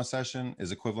 30-minute sauna session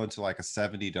is equivalent to like a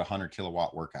 70 to 100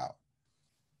 kilowatt workout.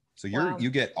 So you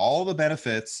get all the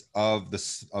benefits of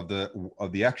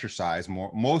the exercise,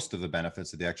 most of the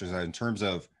benefits of the exercise in terms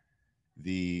of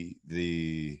you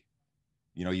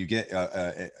get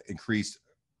increased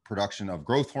production of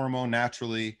growth hormone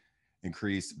naturally,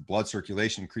 increased blood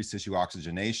circulation, increased tissue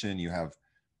oxygenation. You have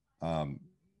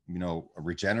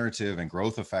regenerative and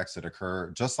growth effects that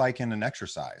occur just like in an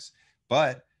exercise.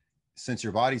 But since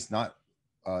your body's not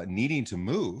needing to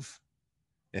move,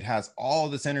 it has all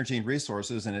this energy and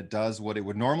resources, and it does what it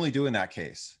would normally do in that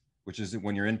case, which is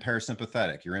when you're in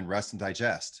parasympathetic, you're in rest and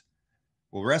digest.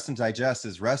 Well, rest and digest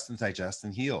is rest and digest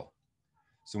and heal.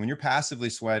 So when you're passively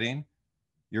sweating,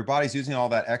 your body's using all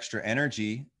that extra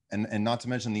energy, and not to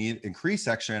mention the increased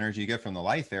extra energy you get from the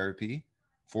light therapy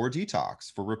for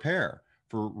detox, for repair,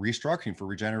 for restructuring, for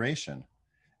regeneration.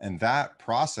 And that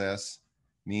process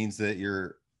means that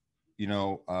you're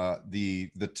the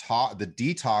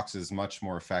detox is much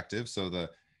more effective. So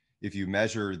if you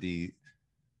measure the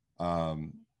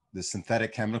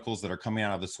synthetic chemicals that are coming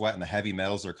out of the sweat and the heavy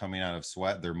metals that are coming out of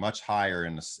sweat, they're much higher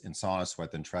in sauna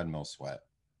sweat than treadmill sweat.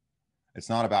 It's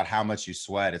not about how much you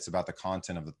sweat, it's about the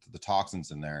content of the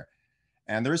toxins in there.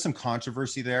 And there is some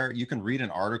controversy there. You can read an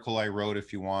article I wrote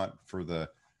if you want for the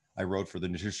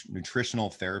Nutritional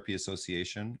Therapy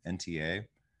Association, NTA,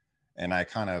 and I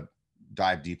kind of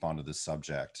dive deep onto this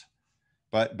subject.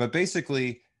 But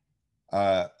basically,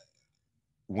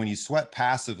 when you sweat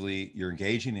passively, you're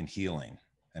engaging in healing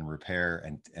and repair,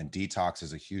 and detox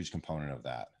is a huge component of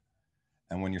that.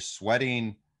 And when you're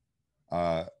sweating,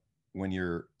 when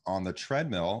you're on the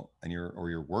treadmill and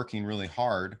you're working really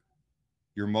hard,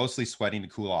 you're mostly sweating to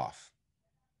cool off.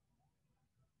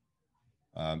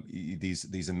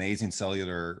 These amazing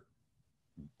cellular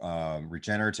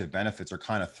regenerative benefits are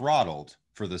kind of throttled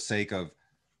for the sake of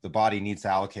the body needs to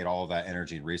allocate all of that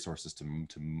energy and resources to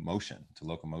motion, to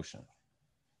locomotion.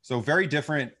 So very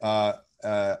different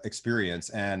experience.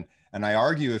 And I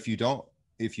argue if you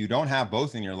don't have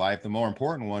both in your life, the more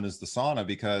important one is the sauna,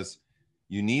 because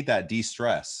you need that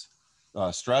de-stress.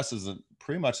 Stress is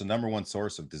pretty much the number one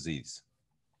source of disease.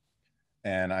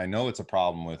 And I know it's a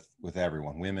problem with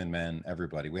everyone, women, men,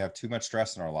 everybody. We have too much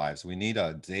stress in our lives. We need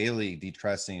a daily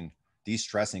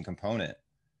de-stressing component.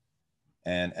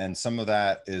 And some of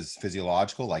that is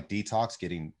physiological, like detox,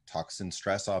 getting toxin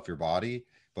stress off your body.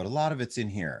 But a lot of it's in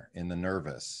here, in the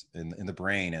nervous, in the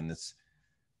brain, and this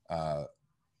the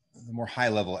more high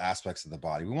level aspects of the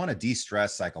body. We want to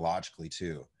de-stress psychologically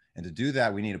too. And to do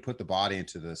that, we need to put the body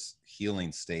into this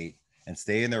healing state and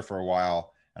stay in there for a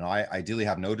while. And I ideally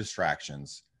have no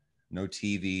distractions, no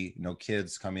TV, no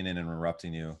kids coming in and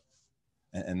interrupting you.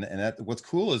 And that, what's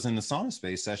cool is in the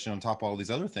SaunaSpace session, on top of all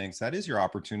these other things, that is your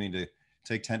opportunity to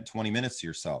take 10, 20 minutes to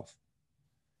yourself.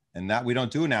 And that we don't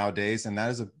do nowadays. And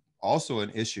that is also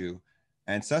an issue.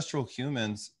 Ancestral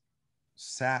humans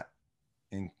sat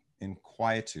in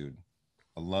quietude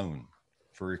alone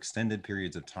for extended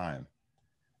periods of time.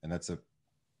 And that's a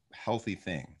healthy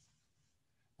thing.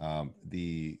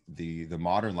 The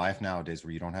modern life nowadays,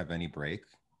 where you don't have any break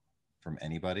from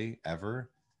anybody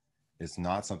ever, is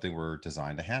not something we're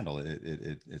designed to handle.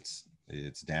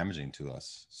 It's damaging to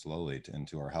us slowly,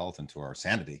 into our health and to our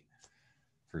sanity,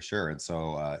 for sure. And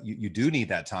so you do need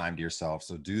that time to yourself.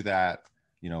 So do that,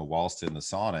 whilst in the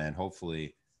sauna, and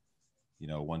hopefully,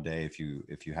 one day if you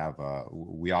have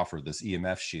we offer this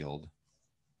EMF shield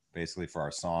basically for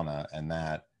our sauna, and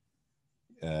that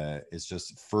is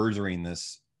just furthering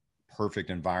this perfect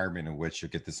environment in which you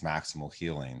get this maximal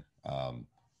healing.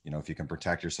 If you can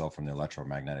protect yourself from the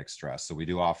electromagnetic stress. So we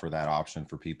do offer that option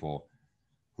for people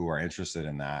who are interested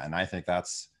in that. And I think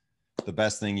that's the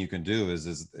best thing you can do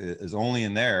is only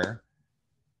in there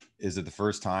is it the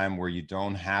first time where you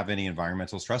don't have any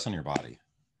environmental stress on your body.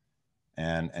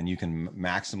 And you can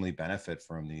maximally benefit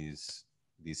from these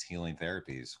healing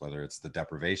therapies, whether it's the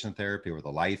deprivation therapy or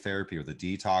the light therapy or the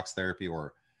detox therapy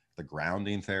or the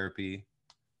grounding therapy,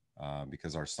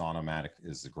 because our sauna mat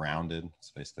is grounded.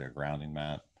 It's basically a grounding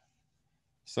mat.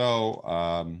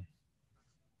 So,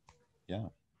 yeah.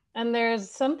 And there's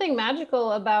something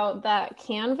magical about that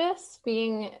canvas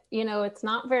being, it's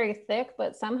not very thick,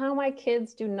 but somehow my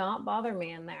kids do not bother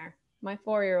me in there. My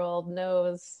 4-year-old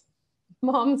knows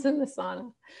mom's in the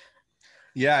sauna.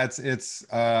 Yeah, it's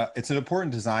an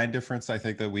important design difference, I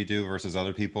think, that we do versus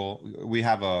other people. We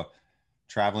have a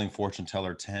traveling fortune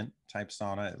teller tent type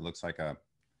sauna. It looks like a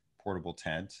portable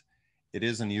tent. It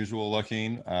is unusual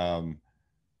looking,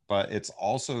 but it's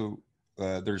also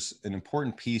there's an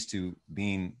important piece to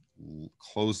being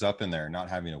closed up in there, not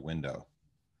having a window.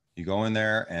 You go in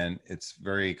there and it's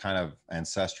very kind of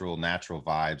ancestral, natural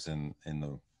vibes in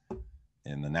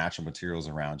the natural materials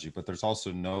around you, but there's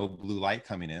also no blue light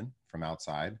coming in from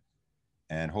outside,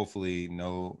 and hopefully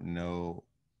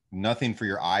nothing for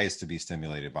your eyes to be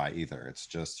stimulated by either. It's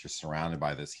just you're surrounded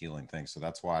by this healing thing. So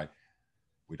that's why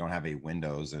we don't have any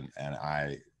windows, and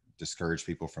I discourage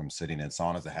people from sitting in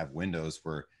saunas that have windows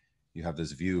where you have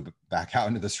this view back out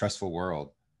into the stressful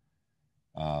world.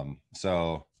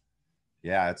 So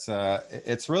yeah,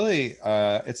 it's really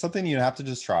it's something you have to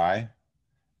just try.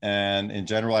 And in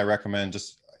general, I recommend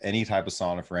just any type of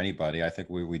sauna for anybody. I think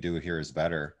we do here is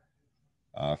better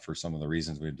for some of the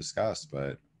reasons we've discussed,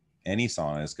 but any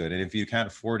sauna is good. And if you can't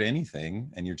afford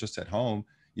anything and you're just at home,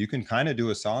 you can kind of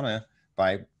do a sauna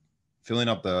by filling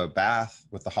up the bath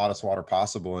with the hottest water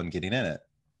possible and getting in it.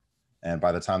 And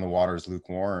by the time the water is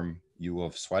lukewarm, you will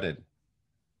have sweated.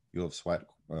 You'll have sweat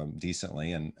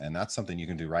decently. And that's something you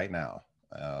can do right now.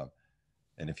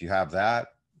 And if you have that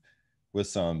with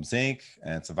some zinc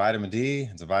and some vitamin D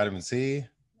and some vitamin C,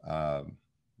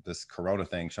 this Corona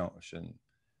thing shouldn't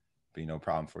be no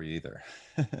problem for you either.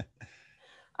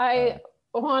 I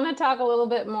want to talk a little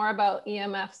bit more about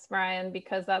EMFs, Brian,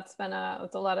 because it's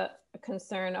a lot of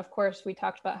concern. Of course, we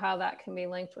talked about how that can be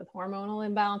linked with hormonal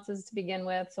imbalances to begin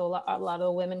with. So a lot of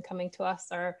the women coming to us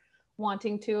are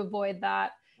wanting to avoid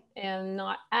that and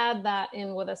not add that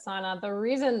in with a sauna. The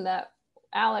reason that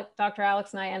Dr.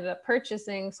 Alex and I ended up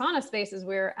purchasing SaunaSpace is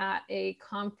we were at a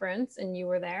conference and you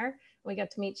were there. We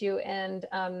got to meet you, and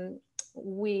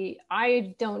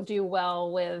I don't do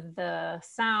well with the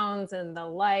sounds and the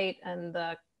light and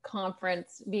the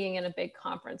conference, being in a big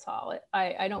conference hall.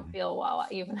 I don't feel well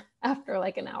even after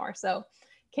like an hour. So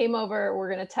came over,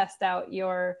 we're going to test out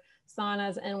your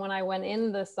saunas. And when I went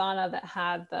in the sauna that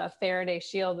had the Faraday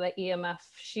shield, the EMF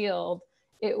shield,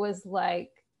 it was like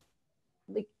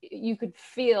you could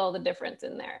feel the difference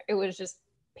in there. It was just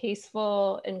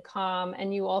peaceful and calm.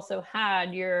 And you also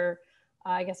had your,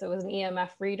 I guess it was an EMF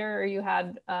reader, or you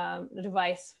had the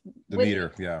device, the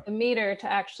meter, yeah, the meter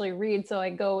to actually read. So I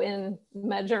go in,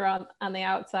 measure on the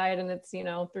outside, and it's,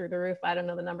 through the roof. I don't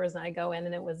know the numbers, and I go in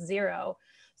and it was 0.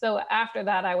 So after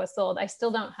that, I was sold. I still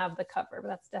don't have the cover, but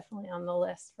that's definitely on the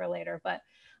list for later. But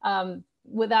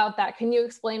without that, can you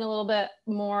explain a little bit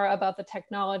more about the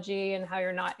technology and how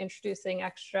you're not introducing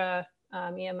extra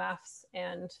EMFs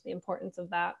and the importance of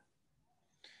that?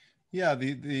 Yeah,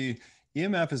 the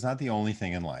EMF is not the only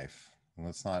thing in life.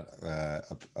 Let's not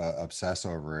obsess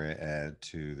over it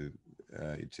to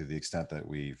the extent that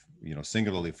we've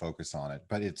singularly focused on it.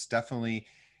 But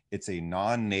it's a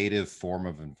non-native form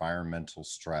of environmental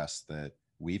stress that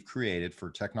we've created for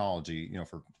technology,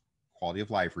 for quality of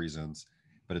life reasons.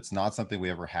 But it's not something we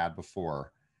ever had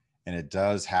before, and it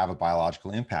does have a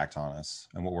biological impact on us.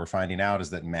 And what we're finding out is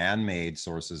that man-made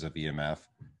sources of EMF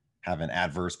have an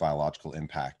adverse biological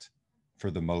impact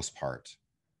for the most part.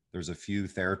 There's a few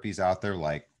therapies out there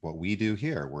like what we do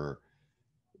here, where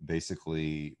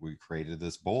basically we created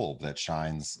this bulb that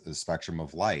shines a spectrum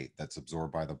of light that's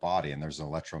absorbed by the body, and there's an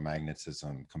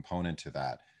electromagnetism component to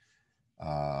that.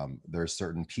 There's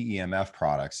certain PEMF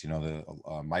products, the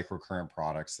microcurrent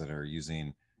products that are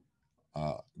using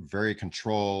very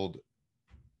controlled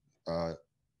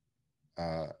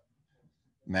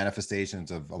manifestations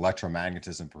of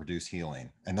electromagnetism produce healing,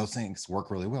 and those things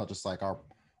work really well. Just like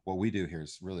what we do here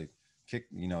is really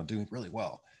doing really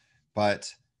well.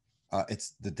 But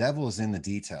it's the devil is in the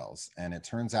details, and it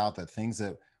turns out that things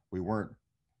that we weren't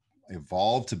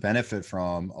evolved to benefit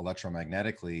from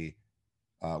electromagnetically,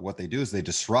 what they do is they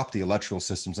disrupt the electrical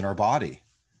systems in our body.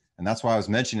 And that's why I was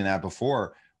mentioning that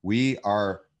before. We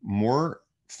are more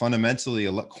fundamentally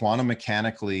quantum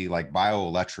mechanically like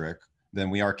bioelectric than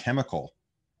we are chemical.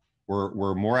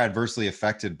 We're more adversely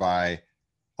affected by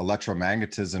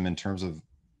electromagnetism in terms of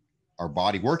our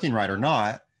body working right or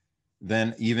not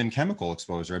than even chemical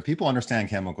exposure. And people understand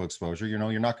chemical exposure. You're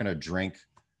not going to drink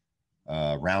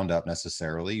Roundup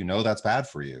necessarily. That's bad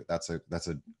for you. That's a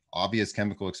obvious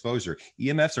chemical exposure.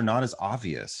 EMFs are not as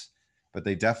obvious, but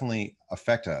they definitely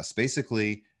affect us.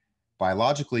 Basically,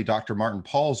 biologically, Dr. Martin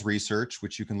Pall's research,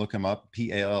 which you can look him up,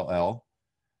 Pall,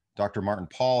 Dr. Martin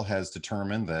Pall has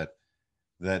determined that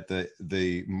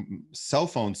the cell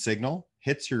phone signal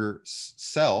hits your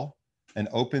cell and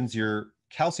opens your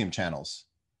calcium channels,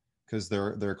 because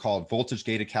they're called voltage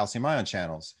gated calcium ion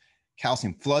channels.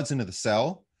 Calcium floods into the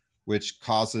cell, which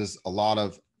causes a lot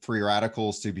of free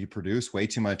radicals to be produced. Way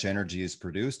too much energy is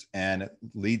produced, and it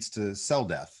leads to cell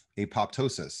death,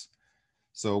 apoptosis.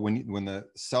 So when the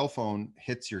cell phone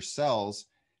hits your cells,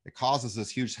 it causes this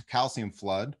huge calcium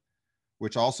flood,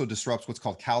 which also disrupts what's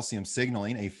called calcium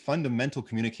signaling, a fundamental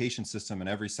communication system in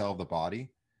every cell of the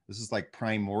body. This is like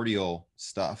primordial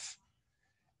stuff.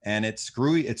 And it's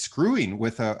screwing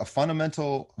with a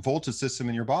fundamental voltage system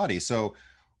in your body. So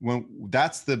when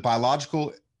that's the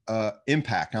biological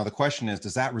impact. Now, the question is,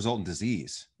 does that result in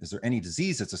disease? Is there any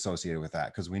disease that's associated with that?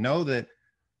 Because we know that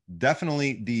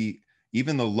definitely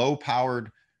even the low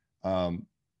powered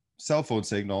cell phone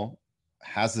signal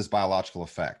has this biological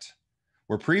effect.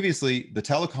 Where previously the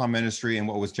telecom industry and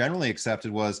what was generally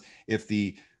accepted was if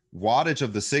the wattage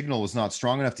of the signal was not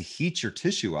strong enough to heat your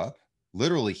tissue up,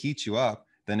 literally heat you up,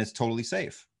 then it's totally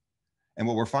safe. And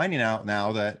what we're finding out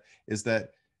now is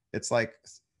that it's like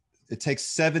it takes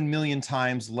 7 million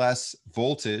times less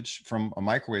voltage from a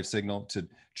microwave signal to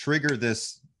trigger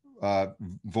this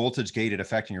voltage gated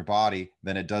effect in your body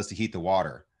than it does to heat the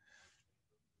water.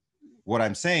 What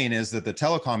I'm saying is that the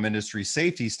telecom industry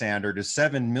safety standard is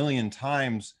 7 million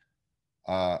times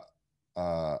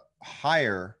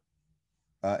higher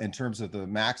in terms of the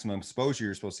maximum exposure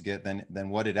you're supposed to get than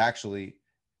what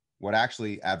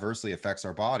actually adversely affects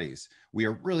our bodies. We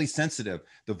are really sensitive.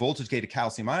 The voltage gated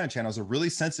calcium ion channels are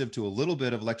really sensitive to a little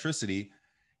bit of electricity,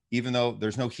 even though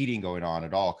there's no heating going on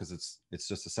at all because it's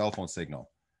just a cell phone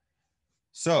signal.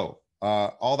 So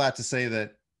all that to say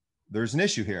that there's an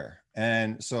issue here.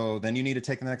 And so then you need to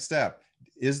take the next step.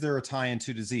 Is there a tie-in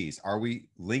to disease? Are we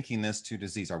linking this to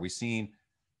disease? Are we seeing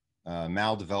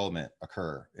maldevelopment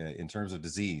occur in terms of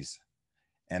disease?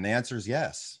 And the answer is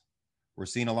yes. We're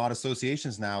seeing a lot of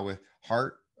associations now with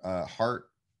heart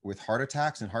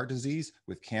attacks and heart disease,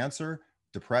 with cancer,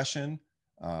 depression,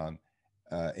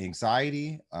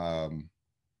 anxiety,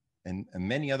 and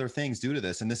many other things due to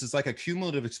this. And this is like a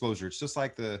cumulative exposure. It's just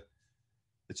like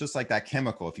that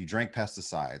chemical. If you drink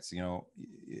pesticides,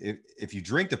 if you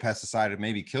drink the pesticide, it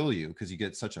maybe kill you because you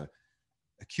get such a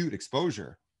acute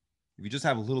exposure. If you just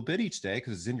have a little bit each day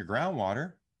because it's in your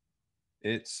groundwater,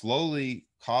 it slowly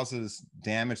causes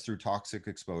damage through toxic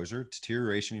exposure,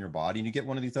 deterioration in your body, and you get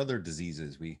one of these other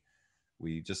diseases we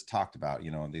just talked about.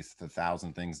 The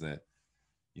 1,000 things that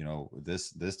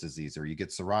this disease, or you get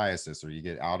psoriasis, or you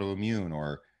get autoimmune,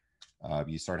 or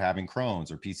you start having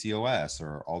Crohn's or PCOS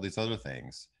or all these other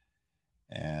things.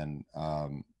 And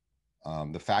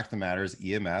the fact of the matter is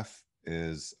EMF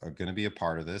is going to be a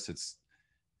part of this.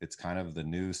 It's kind of the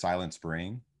new silent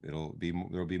spring. There'll be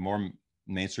more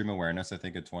mainstream awareness, I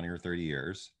think, in 20 or 30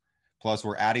 years. Plus,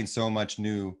 we're adding so much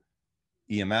new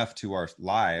EMF to our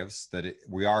lives that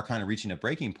we are kind of reaching a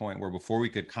breaking point where before we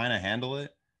could kind of handle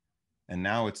it. And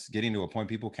now it's getting to a point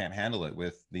people can't handle it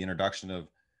with the introduction of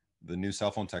the new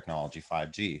cell phone technology,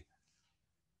 5G.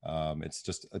 It's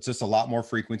just a lot more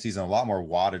frequencies and a lot more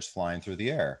wattage flying through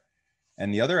the air.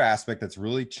 And the other aspect that's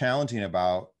really challenging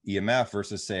about EMF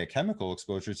versus, say, a chemical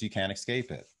exposure is you can't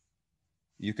escape it.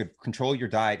 You could control your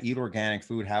diet, eat organic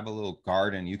food, have a little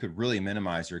garden. You could really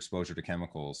minimize your exposure to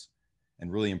chemicals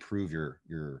and really improve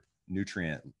your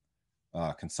nutrient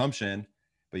consumption,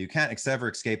 but you can't ever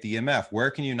escape the EMF.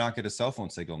 Where can you not get a cell phone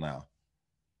signal now?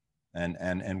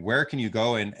 And where can you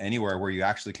go in anywhere where you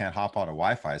actually can't hop on a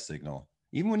Wi-Fi signal?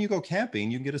 Even when you go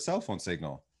camping, you can get a cell phone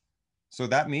signal. So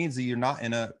that means that you're not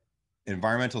in a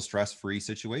environmental stress-free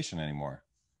situation anymore.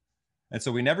 And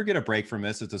so we never get a break from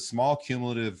this. It's a small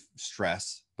cumulative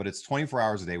stress, but it's 24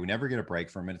 hours a day. We never get a break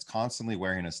from it. It's constantly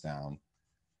wearing us down.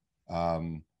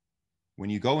 When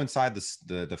you go inside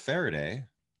the Faraday,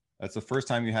 that's the first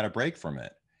time you had a break from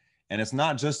it. And it's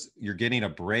not just you're getting a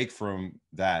break from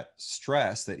that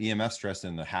stress, that EMF stress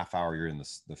in the half hour you're in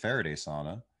the Faraday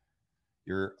sauna.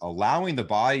 You're allowing the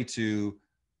body to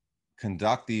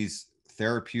conduct these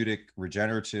therapeutic,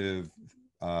 regenerative,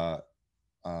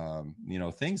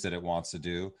 things that it wants to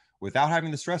do without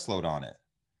having the stress load on it.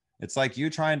 It's like you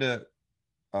trying to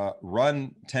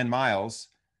run 10 miles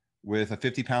with a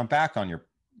 50-pound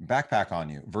backpack on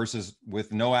you versus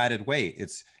with no added weight.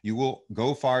 You will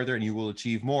go farther and you will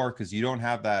achieve more because you don't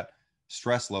have that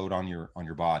stress load on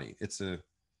your body. It's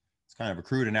kind of a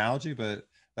crude analogy, but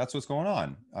that's what's going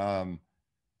on.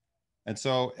 And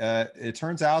so it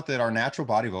turns out that our natural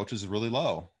body voltage is really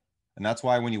low. And that's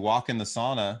why when you walk in the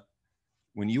sauna,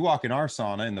 when you walk in our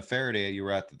sauna in the Faraday, you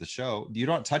were at the show, you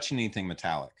don't touch anything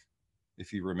metallic.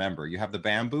 If you remember, you have the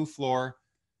bamboo floor,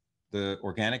 the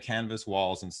organic canvas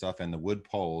walls and stuff, and the wood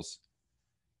poles.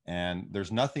 And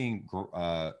there's nothing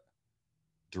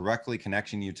directly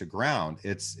connecting you to ground.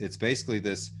 It's basically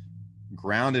this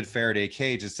grounded Faraday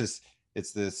cage. It's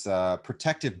this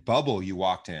protective bubble you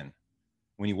walked in.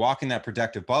 When you walk in that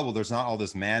protective bubble, there's not all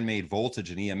this man-made voltage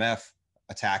and EMF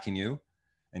attacking you.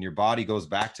 And your body goes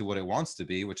back to what it wants to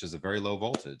be, which is a very low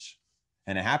voltage.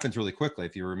 And it happens really quickly.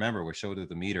 If you remember, we showed at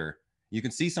the meter, You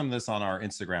can see some of this on our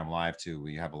Instagram live too.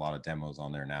 We have a lot of demos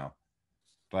on there now,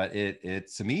 but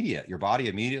it's immediate. Your body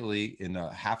immediately in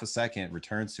a half a second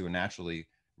returns to a naturally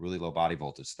really low body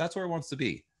voltage. So that's where it wants to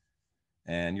be.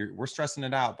 And we're stressing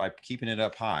it out by keeping it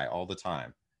up high all the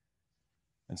time.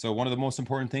 And so one of the most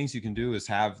important things you can do is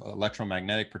have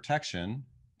electromagnetic protection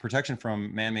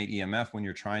from man-made EMF when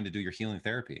you're trying to do your healing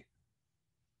therapy,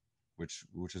 which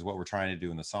is what we're trying to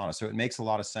do in the sauna. So it makes a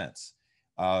lot of sense.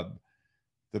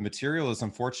 The material is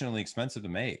unfortunately expensive to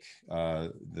make.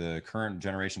 The current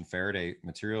generation Faraday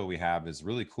material we have is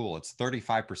really cool. It's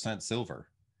 35% silver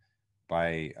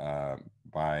by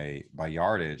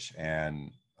yardage,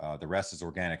 and the rest is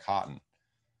organic cotton.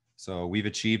 So we've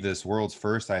achieved this world's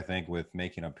first, I think, with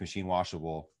making a machine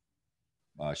washable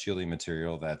shielding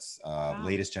material that's wow.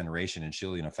 Latest generation in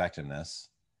shielding effectiveness.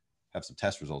 Have some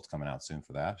test results coming out soon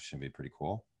for that. Should be pretty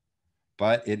cool.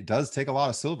 But it does take a lot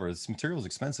of silver. This material is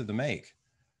expensive to make.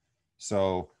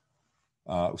 So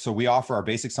we offer our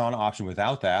basic sauna option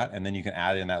without that, and then you can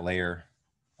add in that layer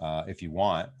if you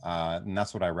want. And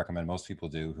that's what I recommend most people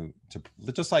do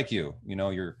just like you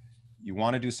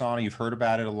want to do sauna, you've heard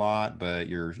about it a lot, but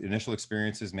your initial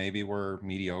experiences maybe were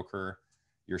mediocre,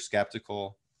 you're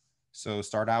skeptical. So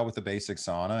start out with the basic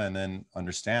sauna and then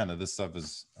understand that this stuff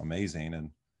is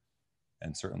amazing,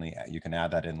 and certainly you can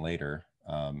add that in later.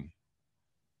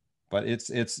 But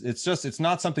it's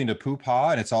not something to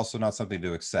poo-pah, and it's also not something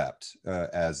to accept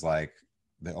as like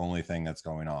the only thing that's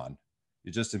going on.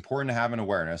 It's just important to have an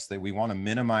awareness that we want to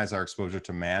minimize our exposure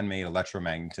to man-made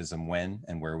electromagnetism when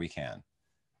and where we can.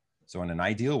 So in an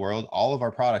ideal world, all of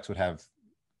our products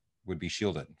would be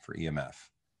shielded for EMF.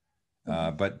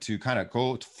 But to kind of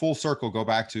go full circle, go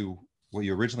back to what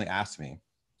you originally asked me,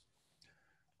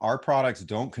 our products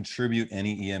don't contribute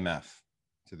any EMF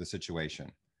to the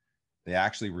situation. They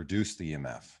actually reduce the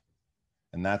EMF.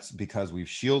 And that's because we've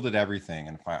shielded everything.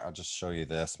 And I'll just show you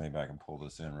this, maybe I can pull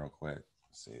this in real quick.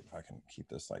 Let's see if I can keep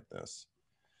this like this.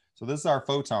 So this is our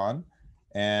Photon,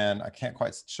 and I can't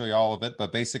quite show you all of it,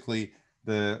 but basically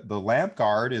the lamp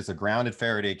guard is a grounded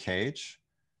Faraday cage.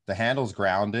 The handle's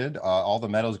grounded, all the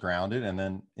metal's grounded, and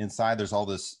then inside there's all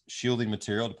this shielding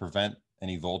material to prevent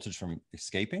any voltage from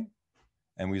escaping.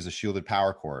 And we use a shielded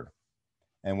power cord.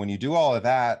 And when you do all of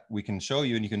that, we can show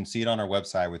you, and you can see it on our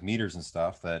website with meters and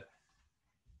stuff, that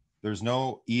there's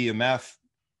no EMF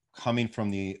coming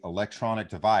from the electronic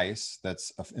device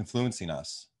that's influencing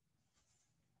us.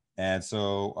 And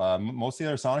so most of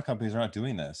the other sauna companies are not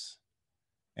doing this.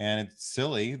 And it's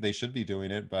silly, they should be doing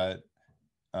it, but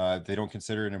they don't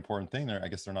consider it an important thing. I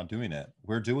guess they're not doing it.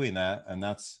 We're doing that, and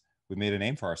we made a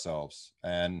name for ourselves.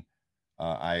 And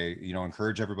I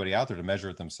encourage everybody out there to measure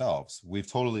it themselves. We've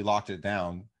totally locked it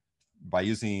down by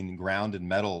using grounded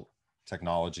metal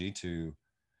technology to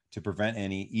prevent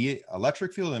any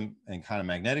electric field and kind of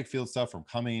magnetic field stuff from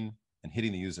coming and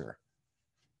hitting the user.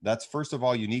 That's first of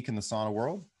all unique in the sauna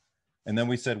world. And then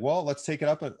we said, well, let's take it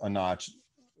up a notch.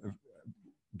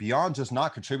 Beyond just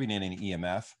not contributing any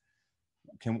EMF,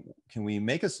 can we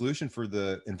make a solution for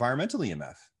the environmental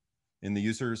EMF in the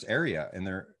user's area, in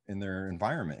their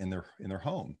environment, in their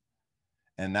home?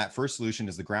 And that first solution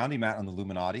is the grounding mat on the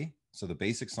Illuminati. So the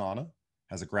basic sauna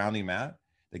has a grounding mat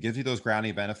that gives you those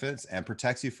grounding benefits and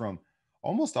protects you from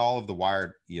almost all of the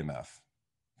wired EMF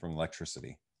from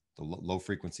electricity, the low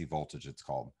frequency voltage it's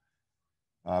called.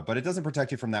 But it doesn't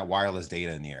protect you from that wireless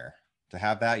data in the air. To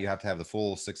have that, you have to have the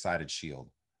full 6-sided shield.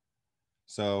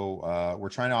 So we're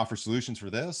trying to offer solutions for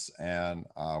this, and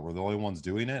we're the only ones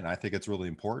doing it. And I think it's really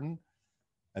important.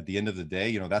 At the end of the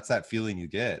day, that's that feeling you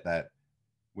get that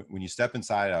when you step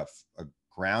inside a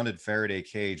grounded Faraday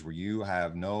cage where you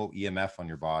have no EMF on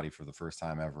your body for the first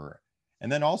time ever. And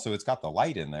then also it's got the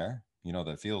light in there,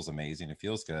 that feels amazing. It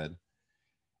feels good.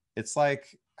 It's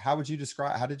like, how did you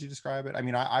describe it? I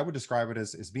mean, I would describe it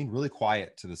as being really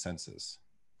quiet to the senses.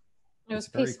 It was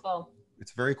peaceful.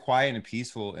 It's very quiet and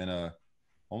peaceful in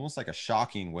almost like a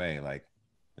shocking way. Like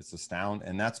it's astounding.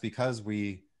 And that's because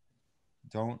we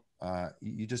don't,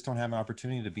 you just don't have an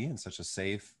opportunity to be in such a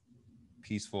safe,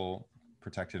 peaceful,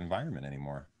 protected environment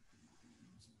anymore.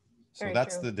 So very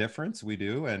that's true. The difference we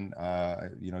do. And,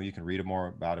 you can read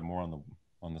about it more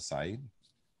on the site,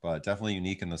 but definitely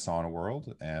unique in the sauna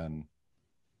world. And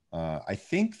I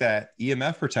think that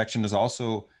EMF protection is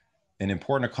also an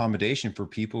important accommodation for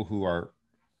people who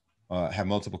have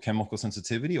multiple chemical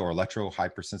sensitivity or electro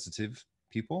hypersensitive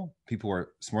people who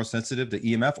are more sensitive to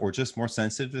EMF or just more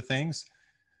sensitive to things.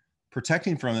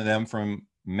 Protecting them from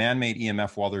man-made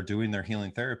EMF while they're doing their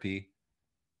healing therapy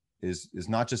is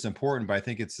not just important, but I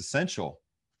think it's essential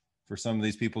for some of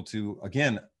these people to,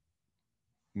 again,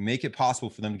 make it possible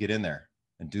for them to get in there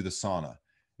and do the sauna.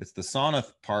 It's the sauna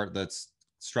part that's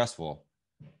stressful.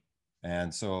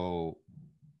 And so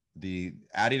the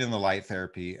adding in the light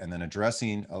therapy and then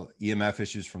addressing EMF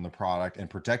issues from the product and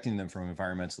protecting them from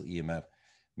environmental EMF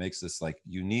makes this like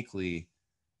uniquely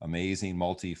amazing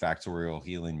multifactorial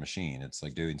healing machine. It's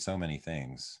like doing so many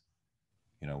things,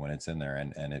 you know, when it's in there,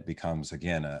 and it becomes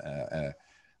again a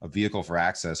vehicle for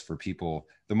access for people.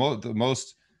 The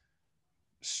most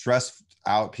stressed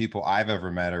out people I've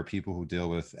ever met are people who deal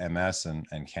with MS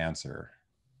and cancer,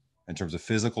 in terms of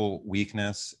physical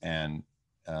weakness and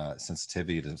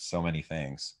sensitivity to so many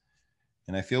things.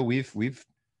 And I feel we've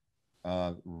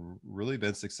really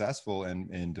been successful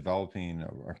in developing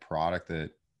a product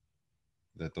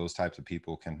that those types of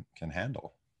people can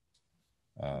handle.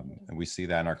 And we see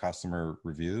that in our customer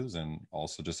reviews, and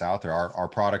also just out there. Our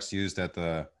product's used at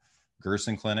the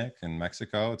Gerson Clinic in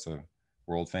Mexico. It's a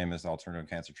world famous alternative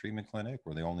cancer treatment clinic.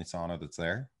 We're the only sauna that's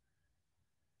there.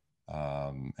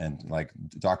 And like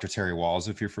Dr. Terry Walls,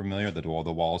 if you're familiar, the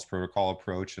Walls protocol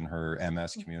approach in her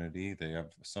MS community, they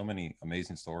have so many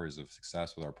amazing stories of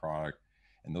success with our product.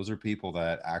 And those are people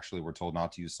that actually were told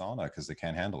not to use sauna because they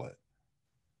can't handle it.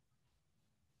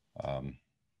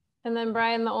 And then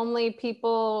Brian, the only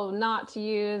people not to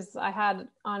use I had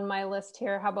on my list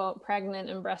here, how about pregnant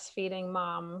and breastfeeding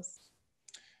moms?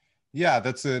 Yeah,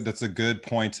 that's a good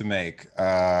point to make.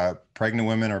 Pregnant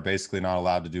women are basically not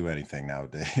allowed to do anything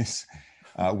nowadays.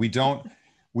 We don't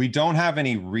have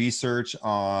any research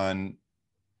on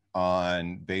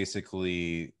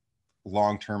basically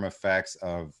long-term effects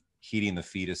of heating the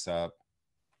fetus up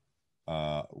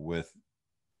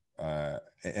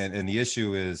and the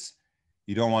issue is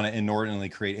you don't want to inordinately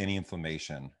create any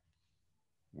inflammation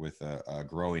with a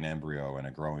growing embryo and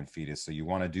a growing fetus. So you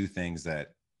want to do things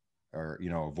that are, you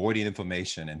know, avoiding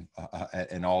inflammation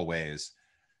in all ways.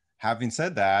 Having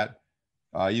said that,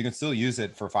 you can still use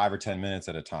it for 5 or 10 minutes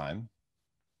at a time.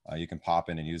 You can pop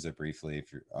in and use it briefly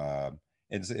if you're,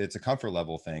 it's a comfort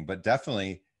level thing, but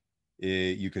definitely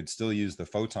you could still use the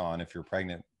Photon. If you're a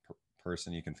pregnant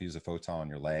person, you can use a Photon on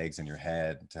your legs and your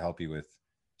head to help you with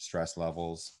stress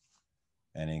levels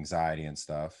and anxiety and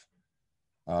stuff.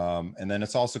 And then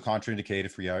it's also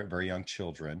contraindicated for very young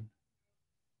children.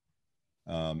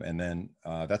 And then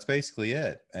that's basically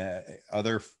it.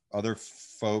 Other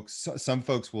folks, some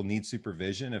folks will need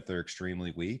supervision if they're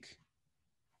extremely weak.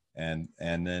 And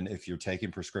then if you're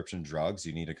taking prescription drugs,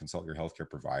 you need to consult your healthcare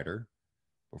provider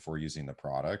before using the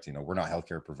product. You know, we're not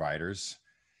healthcare providers,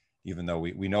 even though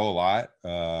we know a lot.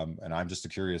 And I'm just a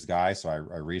curious guy, so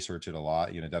I research it a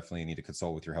lot. You know, definitely need to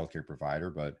consult with your healthcare provider,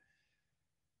 but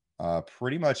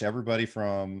pretty much everybody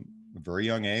from a very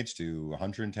young age to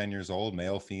 110 years old,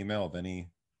 male, female of any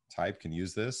type, can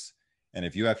use this. And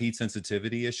if you have heat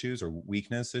sensitivity issues or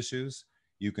weakness issues,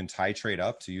 you can titrate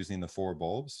up to using the 4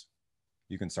 bulbs.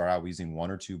 You can start out using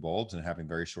 1 or 2 bulbs and having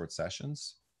very short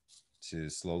sessions to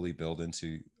slowly build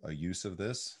into a use of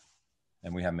this.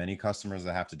 And we have many customers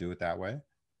that have to do it that way.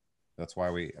 That's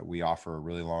why we offer a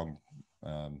really long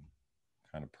kind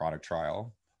of product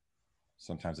trial.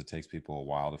 Sometimes it takes people a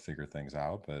while to figure things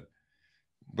out, but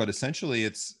essentially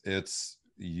it's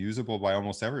usable by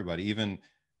almost everybody. Even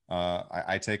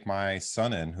I take my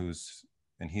son in,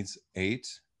 he's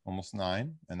 8, almost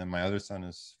 9, and then my other son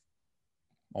is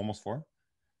almost 4.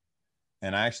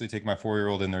 And I actually take my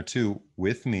 4-year-old in there too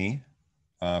with me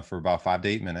for about 5 to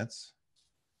 8 minutes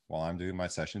while I'm doing my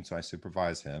session. So I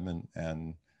supervise him,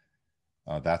 and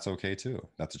that's okay too.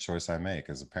 That's a choice I make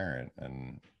as a parent,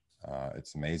 and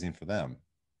it's amazing for them.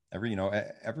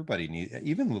 Everybody needs,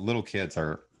 even little kids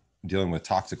are dealing with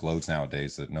toxic loads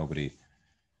nowadays that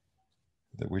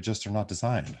we just are not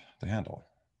designed to handle.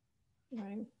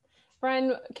 Right.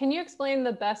 Brian, can you explain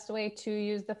the best way to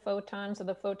use the Photon? So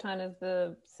the Photon is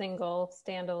the single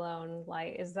standalone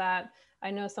light. Is that, I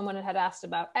know someone had asked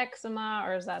about eczema,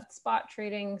 or is that spot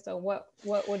treating? So what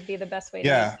would be the best way to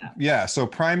use that? Yeah. So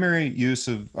primary use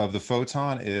of the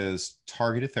Photon is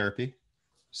targeted therapy,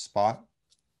 spot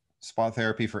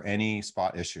therapy for any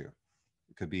spot issue.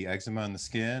 It could be eczema in the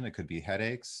skin. It could be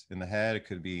headaches in the head. It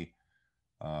could be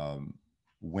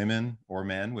women or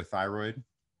men with thyroid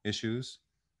issues.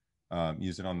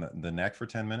 Use it on the neck for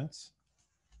 10 minutes.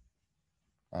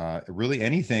 Really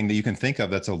anything that you can think of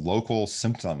that's a local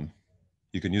symptom,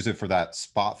 you can use it for that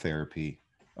spot therapy.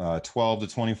 12 to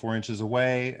 24 inches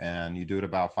away, and you do it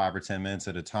about 5 or 10 minutes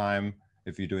at a time.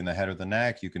 If you're doing the head or the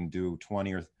neck, you can do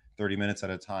 20 or 30 minutes at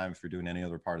a time if you're doing any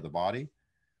other part of the body.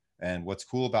 And what's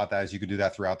cool about that is you can do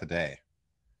that throughout the day.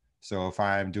 So if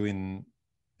I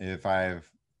have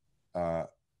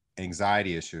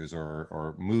anxiety issues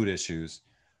or mood issues,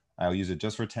 I'll use it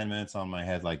just for 10 minutes on my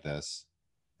head like this.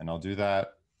 And I'll do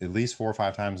that at least 4 or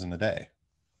 5 times in a day.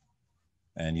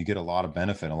 And you get a lot of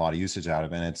benefit, a lot of usage out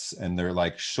of it. And they're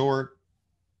like short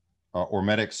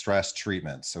hormetic stress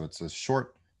treatments. So it's a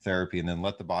short therapy and then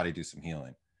let the body do some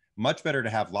healing. Much better to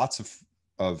have lots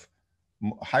of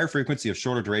higher frequency of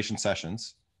shorter duration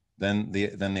sessions than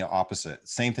the opposite.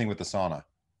 Same thing with the sauna.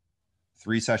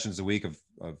 3 sessions a week of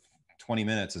 20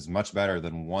 minutes is much better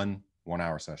than one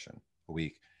hour session a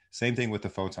week. Same thing with the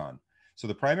Photon. So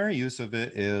the primary use of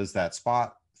it is that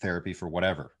spot therapy for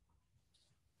whatever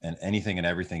and anything and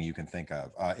everything you can think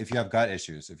of. If you have gut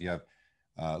issues, if you have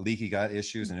leaky gut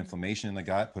issues and inflammation in the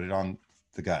gut, put it on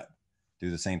the gut. Do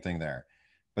the same thing there.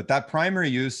 But that primary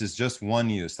use is just one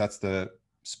use. That's the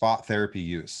spot therapy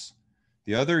use.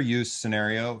 The other use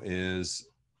scenario is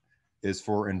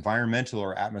for environmental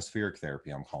or atmospheric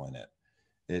therapy, I'm calling it.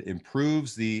 It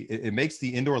improves it makes the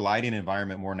indoor lighting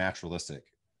environment more naturalistic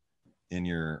in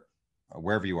your,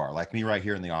 wherever you are, like me right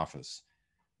here in the office.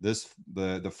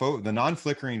 The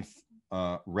non-flickering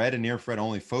red and near infrared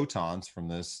only photons from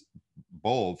this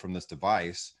bulb, from this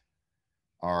device,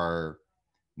 are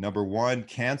number one,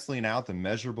 canceling out the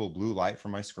measurable blue light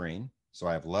from my screen. So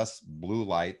I have less blue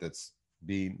light that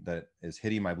is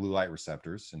hitting my blue light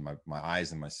receptors in my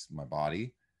eyes and my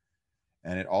body.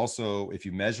 And it also, if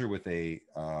you measure with a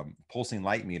pulsing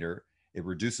light meter, it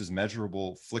reduces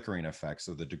measurable flickering effects.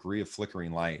 So the degree of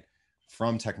flickering light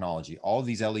from technology. All of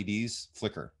these LEDs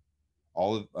flicker,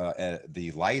 all of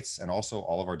the lights, and also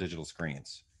all of our digital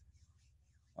screens.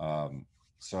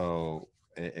 So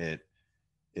it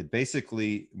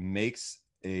basically makes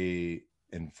your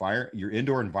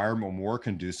indoor environment more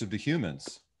conducive to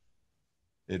humans.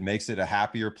 It makes it a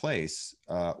happier place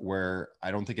where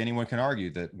I don't think anyone can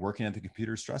argue that working at the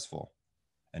computer is stressful.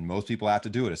 And most people have to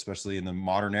do it, especially in the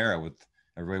modern era with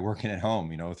everybody working at home,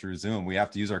 through Zoom. We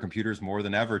have to use our computers more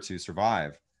than ever to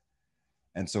survive.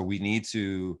 And so we need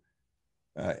to,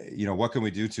 what can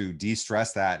we do to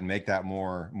de-stress that and make that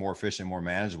more efficient, more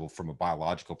manageable from a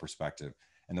biological perspective?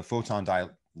 And the photon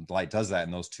light does that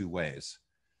in those 2 ways.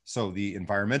 So the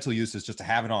environmental use is just to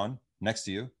have it on next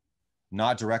to you,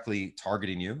 not directly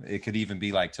targeting you. It could even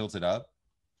be like tilted up.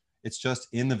 It's just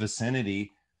in the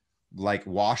vicinity, like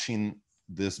washing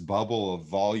this bubble of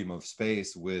volume of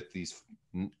space with these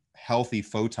healthy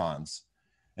photons.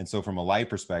 And so from a light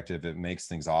perspective, it makes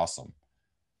things awesome.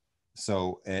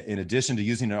 So in addition to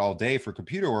using it all day for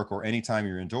computer work or anytime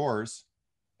you're indoors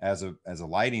as a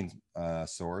lighting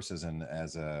source, as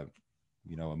a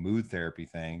mood therapy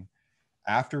thing,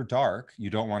 after dark, you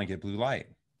don't want to get blue light.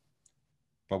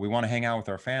 But we want to hang out with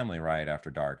our family right after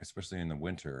dark, especially in the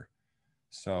winter.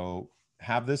 So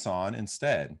have this on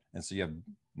instead. And so you have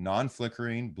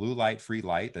non-flickering blue light free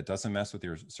light that doesn't mess with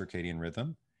your circadian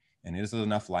rhythm, and it is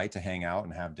enough light to hang out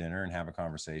and have dinner and have a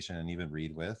conversation and even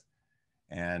read with.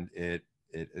 And it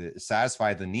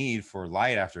satisfied the need for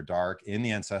light after dark in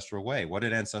the ancestral way. What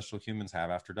did ancestral humans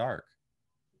have after dark?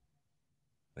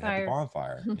 They had the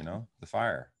bonfire, the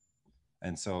fire.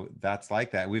 And so that's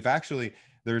like that.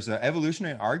 There's an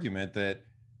evolutionary argument that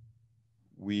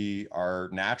we are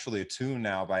naturally attuned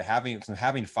now by having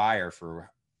fire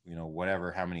for,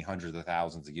 how many hundreds of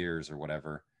thousands of years or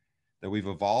whatever, that we've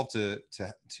evolved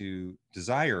to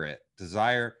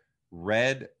desire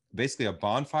red, basically a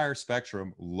bonfire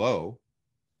spectrum low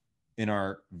in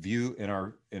our view, in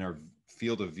our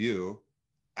field of view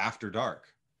after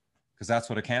dark, because that's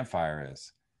what a campfire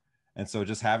is. And so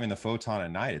just having the photon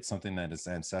at night, it's something that is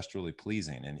ancestrally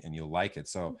pleasing, and you'll like it.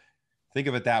 So think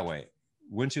of it that way.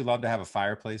 Wouldn't you love to have a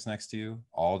fireplace next to you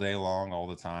all day long, all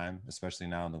the time, especially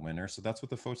now in the winter? So that's what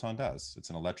the Photon does. It's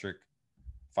an electric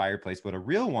fireplace, but a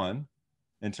real one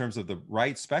in terms of the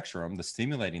right spectrum, the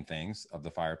stimulating things of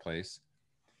the fireplace,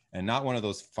 and not one of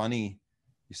those funny,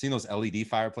 you've seen those LED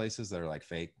fireplaces that are like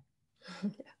fake,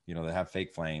 they have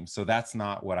fake flames. So that's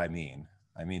not what I mean.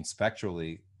 I mean,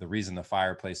 spectrally, the reason the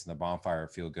fireplace and the bonfire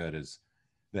feel good is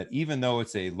that even though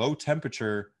it's a low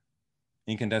temperature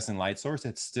incandescent light source,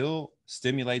 it still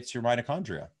stimulates your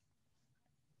mitochondria.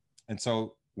 And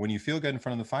so when you feel good in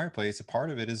front of the fireplace, a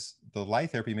part of it is the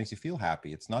light therapy makes you feel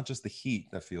happy. It's not just the heat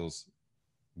that feels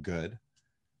good.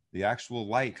 The actual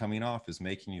light coming off is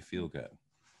making you feel good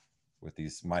with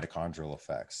these mitochondrial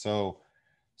effects. So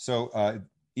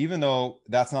even though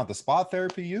that's not the spot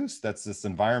therapy use, that's this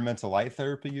environmental light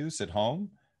therapy use at home,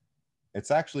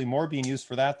 it's actually more being used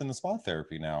for that than the spot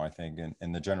therapy now, I think,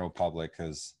 in the general public,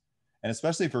 and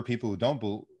especially for people who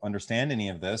don't understand any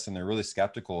of this and they're really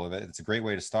skeptical of it, it's a great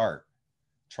way to start.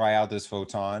 Try out this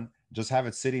Photon, just have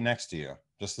it sitting next to you,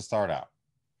 just to start out.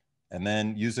 And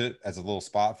then use it as a little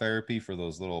spot therapy for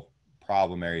those little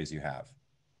problem areas you have.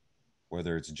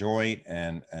 whether it's joint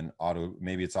and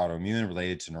maybe it's autoimmune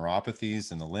related to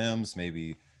neuropathies in the limbs,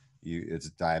 maybe it's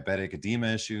diabetic edema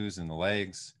issues in the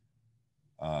legs,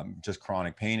 just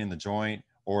chronic pain in the joint,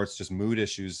 or it's just mood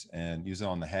issues, and use it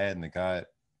on the head and the gut.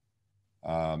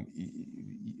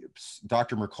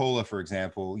 Dr. Mercola, for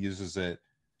example, uses it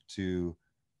to,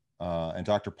 and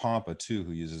Dr. Pompa too,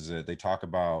 who uses it, they talk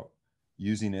about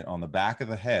using it on the back of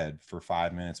the head for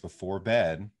 5 minutes before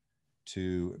bed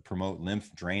to promote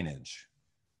lymph drainage.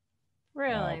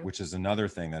 Really? Which is another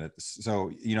thing that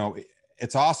so, you know,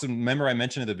 it's awesome. Remember I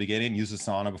mentioned at the beginning, use a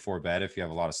sauna before bed if you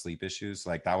have a lot of sleep issues.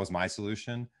 Like that was my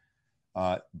solution.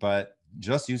 But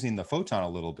just using the Photon a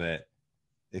little bit,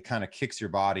 it kind of kicks your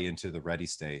body into the ready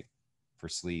state for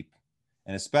sleep.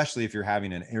 And especially if you're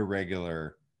having an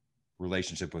irregular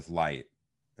relationship with light,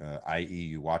 i.e.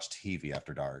 you watch TV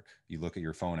after dark, you look at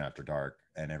your phone after dark,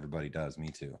 and everybody does, me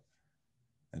too.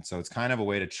 And so it's kind of a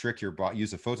way to trick your body,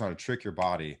 use a Photon to trick your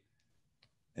body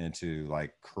into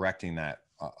like correcting that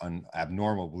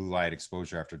abnormal blue light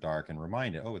exposure after dark, and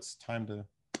remind it, oh, it's time to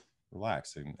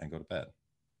relax and go to bed.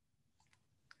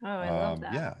 Oh, I love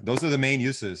that. Yeah, those are the main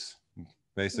uses,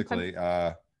 basically.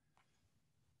 Okay.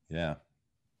 Yeah.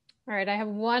 All right, I have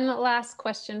one last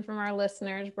question from our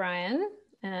listeners, Brian,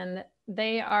 and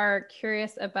they are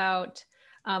curious about,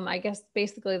 I guess,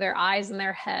 basically their eyes and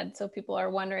their head. So people are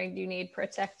wondering, do you need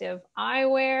protective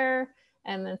eyewear?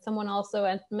 And then someone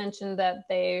also mentioned that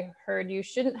they heard you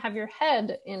shouldn't have your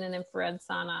head in an infrared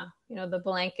sauna, you know, the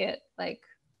blanket, like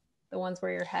the ones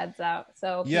where your head's out.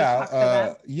 So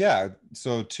yeah, yeah.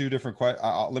 So two different questions.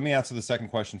 Let me answer the second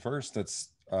question first. That's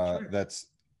Sure. That's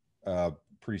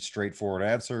pretty straightforward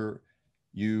answer.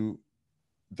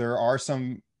 There are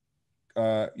some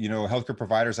you know, healthcare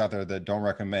providers out there that don't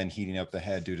recommend heating up the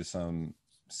head due to some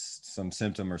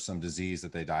symptom or some disease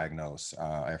that they diagnose.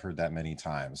 I've heard that many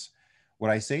times.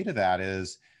 What I say to that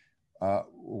is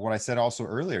what I said also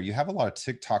earlier, you have a lot of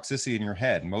toxicity in your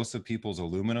head. Most of people's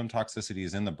aluminum toxicity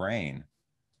is in the brain.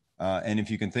 And if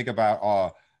you can think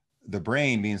about the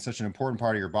brain being such an important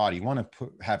part of your body, you want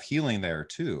to have healing there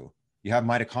too. You have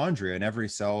mitochondria in every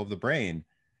cell of the brain,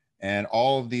 and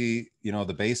all of the, you know,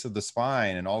 the base of the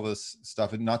spine and all this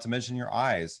stuff, and not to mention your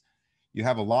eyes. You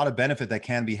have a lot of benefit that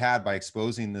can be had by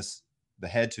exposing the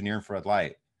head to near infrared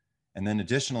light. And then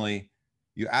additionally,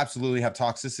 you absolutely have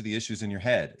toxicity issues in your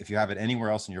head. If you have it anywhere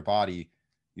else in your body,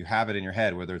 you have it in your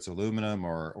head, whether it's aluminum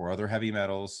or other heavy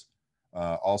metals,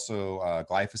 also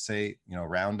glyphosate, you know,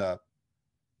 Roundup.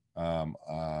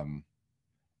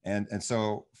 And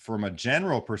so from a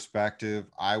general perspective,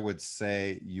 I would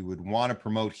say you would want to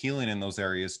promote healing in those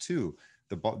areas too.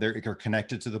 They're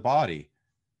connected to the body.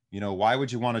 You know, why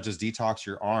would you want to just detox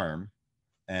your arm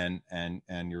and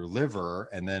your liver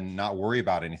and then not worry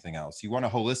about anything else? You want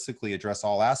to holistically address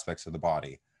all aspects of the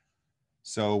body.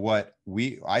 So what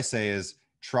I say is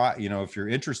try, you know, if you're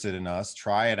interested in us,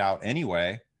 try it out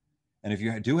anyway. And if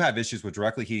you do have issues with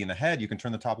directly heating the head, you can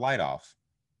turn the top light off.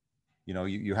 You know,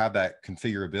 you have that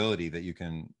configurability that you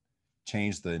can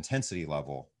change the intensity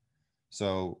level.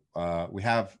 So we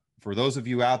have, for those of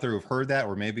you out there who've heard that,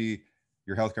 or maybe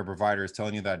your healthcare provider is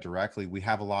telling you that directly, we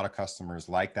have a lot of customers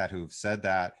like that who've said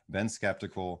that, been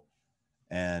skeptical,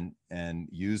 and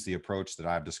used the approach that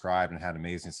I've described and had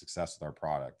amazing success with our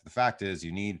product. The fact is,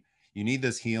 you need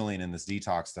this healing and this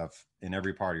detox stuff in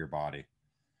every part of your body,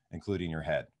 including your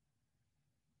head.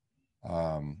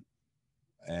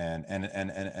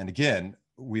 And again,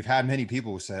 we've had many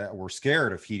people who say we're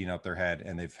scared of heating up their head,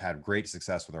 and they've had great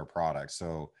success with our product.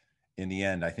 So in the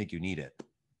end, I think you need it.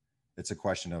 It's a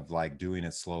question of like doing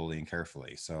it slowly and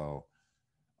carefully. So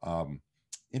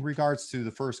in regards to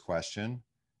the first question,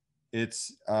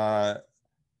 it's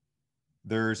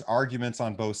there's arguments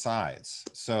on both sides.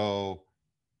 So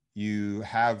you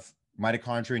have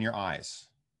mitochondria in your eyes.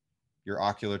 Your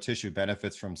ocular tissue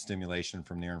benefits from stimulation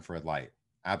from near infrared light.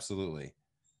 Absolutely.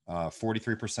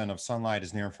 43% of sunlight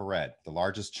is near infrared. The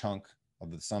largest chunk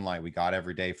of the sunlight we got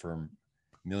every day for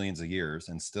millions of years,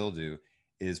 and still do,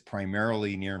 is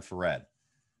primarily near infrared.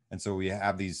 And so we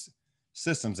have these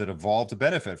systems that evolved to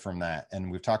benefit from that.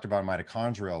 And we've talked about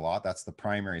mitochondria a lot. That's the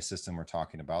primary system we're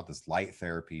talking about, this light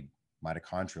therapy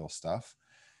mitochondrial stuff.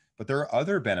 But there are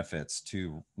other benefits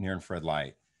to near infrared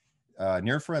light.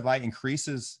 Near infrared light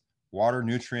increases water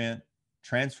nutrient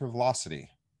transfer velocity.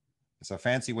 It's a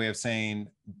fancy way of saying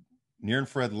near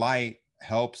infrared light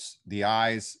helps the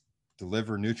eyes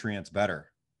deliver nutrients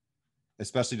better,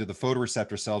 especially to the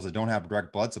photoreceptor cells that don't have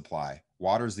direct blood supply.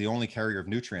 Water is the only carrier of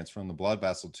nutrients from the blood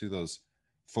vessel to those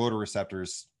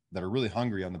photoreceptors that are really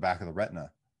hungry on the back of the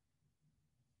retina.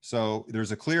 So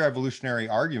there's a clear evolutionary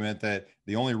argument that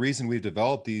the only reason we've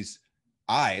developed these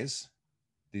eyes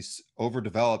these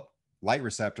overdeveloped light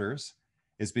receptors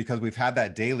is because we've had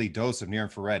that daily dose of near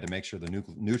infrared to make sure the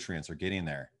nutrients are getting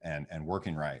there and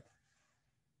working right.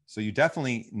 So you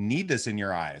definitely need this in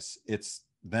your eyes. It's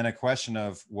then a question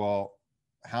of, well,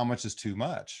 how much is too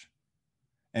much?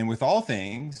 And with all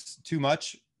things, too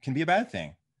much can be a bad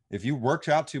thing. If you work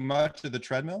out too much at the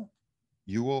treadmill,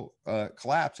 you will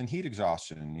collapse in heat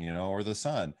exhaustion, or the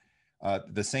sun.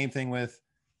 The same thing with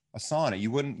a sauna.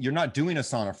 You're not doing a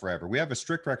sauna forever. We have a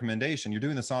strict recommendation. You're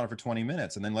doing the sauna for 20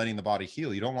 minutes and then letting the body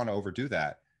heal. You don't want to overdo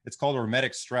that. It's called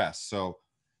hormetic stress. So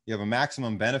you have a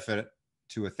maximum benefit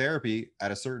to a therapy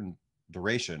at a certain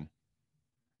duration,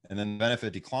 and then the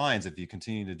benefit declines if you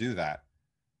continue to do that.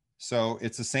 So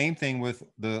it's the same thing with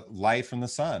the light from the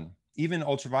sun, even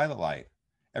ultraviolet light.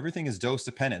 Everything is dose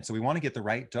dependent. So we want to get the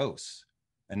right dose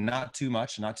and not too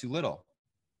much, not too little.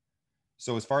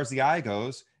 So as far as the eye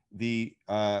goes, the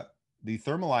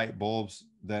thermalite bulbs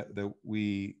that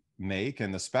we make,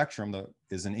 and the spectrum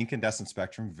is an incandescent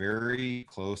spectrum, very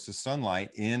close to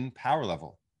sunlight in power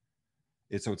level.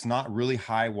 So it's not really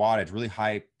high wattage, really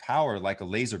high power like a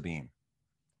laser beam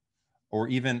or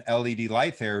even LED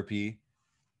light therapy,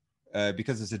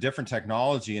 because it's a different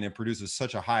technology and it produces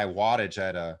such a high wattage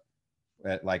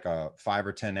at like a 5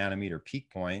 or 10 nanometer peak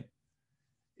point.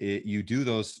 You do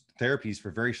those therapies for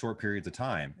very short periods of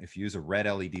time. If you use a red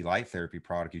LED light therapy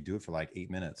product, you do it for like 8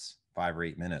 minutes, 5 or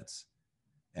 8 minutes.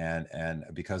 And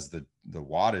because the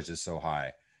wattage is so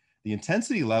high, the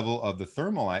intensity level of the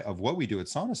thermal light of what we do at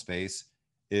SaunaSpace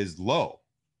is low,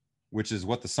 which is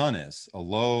what the sun is, a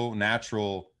low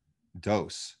natural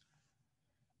dose.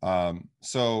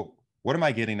 So what am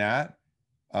I getting at?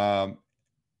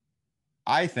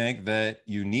 I think that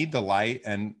you need the light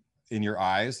and in your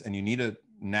eyes, and you need a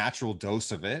natural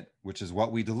dose of it, which is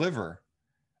what we deliver.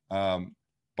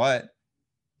 But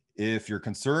if you're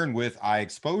concerned with eye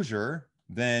exposure,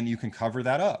 then you can cover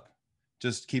that up.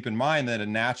 Just keep in mind that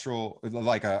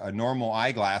a normal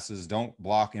eyeglasses don't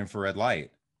block infrared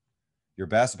light. Your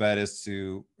best bet is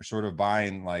to sort of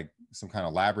buying like some kind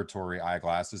of laboratory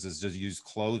eyeglasses is just use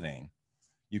clothing.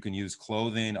 You can use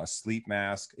clothing, a sleep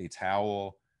mask, a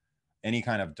towel, any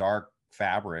kind of dark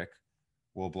fabric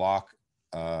will block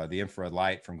the infrared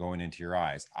light from going into your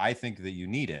eyes. I think that you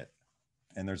need it.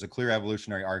 And there's a clear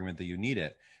evolutionary argument that you need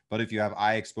it. But if you have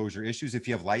eye exposure issues, if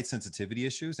you have light sensitivity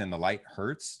issues and the light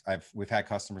hurts, we've had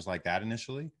customers like that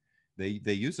initially.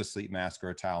 They use a sleep mask or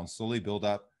a towel and slowly build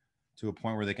up to a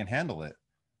point where they can handle it.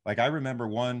 Like I remember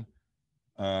one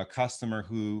customer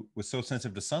who was so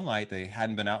sensitive to sunlight, they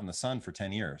hadn't been out in the sun for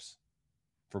 10 years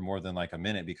for more than like a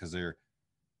minute because it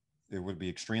would be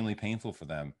extremely painful for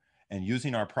them. And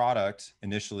using our product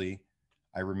initially,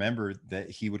 I remember that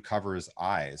he would cover his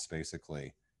eyes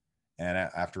basically. And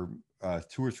after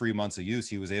 2 or 3 months of use,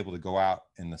 he was able to go out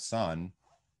in the sun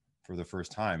for the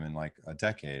first time in like a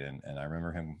decade. And I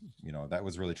remember him, that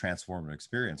was really transformative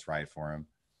experience, right, for him.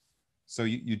 So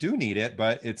you do need it,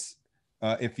 but it's,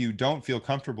 if you don't feel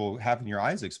comfortable having your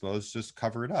eyes exposed, just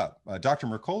cover it up. Dr.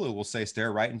 Mercola will say,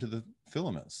 stare right into the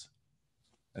filaments.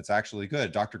 It's actually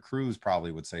good. Dr. Cruz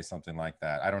probably would say something like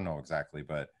that. I don't know exactly,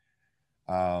 but,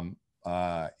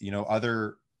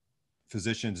 other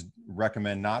physicians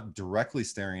recommend not directly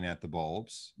staring at the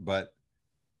bulbs, but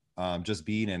just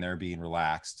being in there, being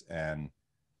relaxed, and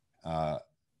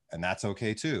that's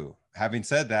okay too. Having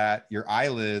said that, your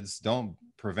eyelids don't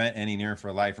prevent any near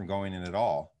infrared light from going in at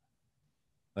all.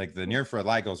 Like the near infrared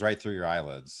light goes right through your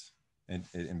eyelids, and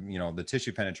the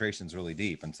tissue penetration is really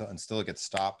deep, and still it gets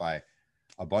stopped by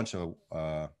a bunch of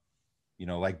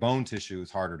like bone tissue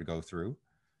is harder to go through.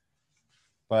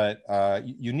 But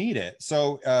you need it.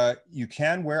 So you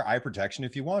can wear eye protection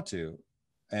if you want to.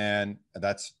 And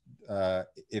that's,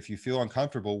 if you feel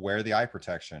uncomfortable, wear the eye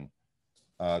protection.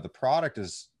 The product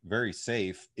is very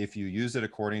safe if you use it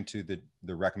according to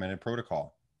the recommended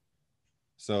protocol.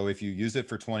 So if you use it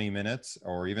for 20 minutes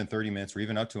or even 30 minutes or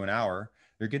even up to an hour,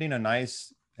 you're getting a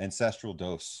nice ancestral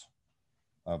dose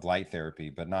of light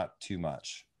therapy, but not too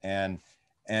much. And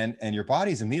your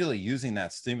body's immediately using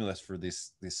that stimulus for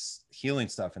this healing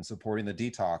stuff and supporting the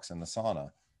detox and the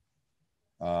sauna.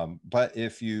 But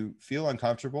if you feel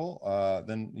uncomfortable,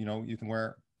 then you can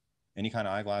wear any kind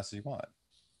of eyeglasses you want.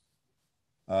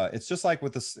 It's just like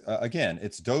with this, again,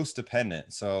 it's dose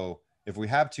dependent. So if we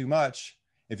have too much,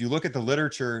 if you look at the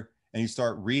literature and you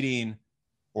start reading,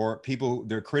 or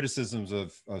their criticisms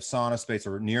of SaunaSpace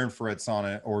or near infrared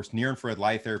sauna or near infrared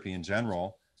light therapy in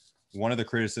general, one of the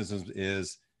criticisms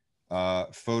is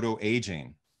photo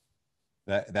aging.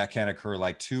 That can occur,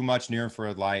 like too much near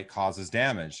infrared light causes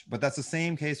damage. But that's the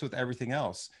same case with everything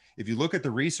else. If you look at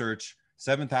the research,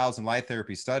 7,000 light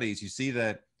therapy studies, you see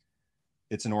that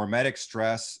it's an hormetic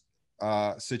stress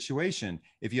situation.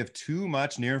 If you have too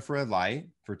much near infrared light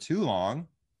for too long,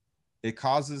 it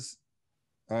causes,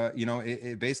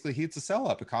 it basically heats the cell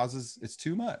up. It's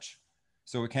too much.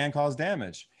 So it can cause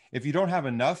damage. If you don't have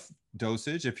enough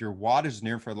dosage, if your wattage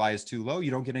near infrared light is too low,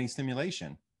 you don't get any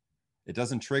stimulation. It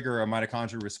doesn't trigger a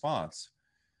mitochondrial response.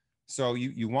 So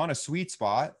you want a sweet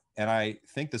spot. And I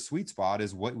think the sweet spot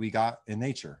is what we got in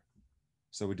nature.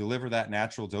 So we deliver that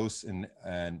natural dose and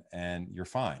you're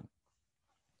fine.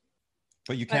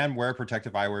 But you can wear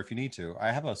protective eyewear if you need to.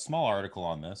 I have a small article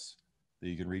on this that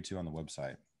you can read to on the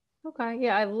website. Okay.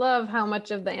 Yeah. I love how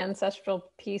much of the ancestral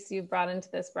piece you brought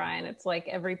into this, Brian. It's like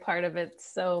every part of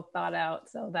it's so thought out.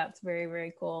 So that's very,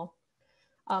 very cool.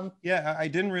 Yeah. I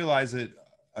didn't realize it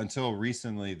until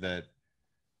recently that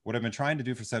what I've been trying to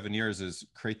do for 7 years is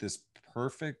create this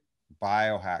perfect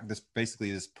biohack, this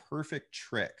perfect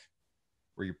trick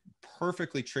where you're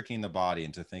perfectly tricking the body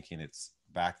into thinking it's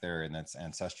back there in its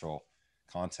ancestral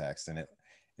context. And it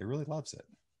really loves it.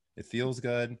 It feels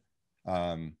good.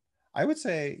 I would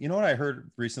say, you know what I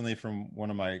heard recently from one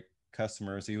of my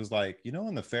customers? He was like,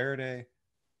 in the Faraday,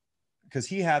 because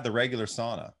he had the regular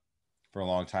sauna for a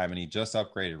long time and he just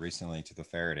upgraded recently to the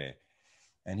Faraday.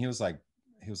 And he was like,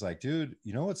 dude,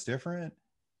 you know what's different?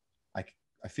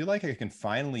 I feel like I can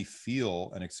finally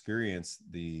feel and experience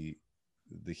the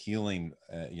healing,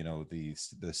 the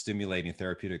stimulating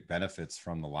therapeutic benefits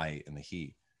from the light and the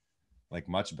heat, like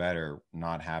much better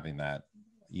not having that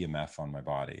EMF on my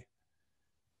body.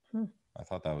 I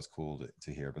thought that was cool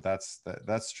to hear, but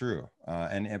that's true.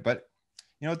 But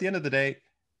at the end of the day,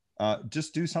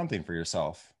 just do something for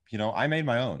yourself. I made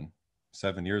my own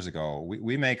 7 years ago.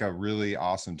 We make a really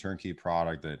awesome turnkey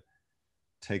product that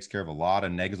takes care of a lot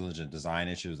of negligent design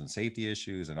issues and safety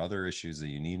issues and other issues that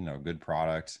you need in a good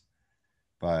product.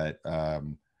 But,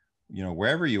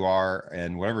 wherever you are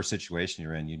and whatever situation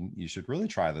you're in, you should really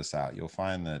try this out. You'll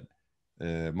find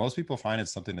that most people find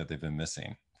it's something that they've been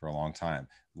missing for a long time.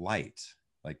 Light,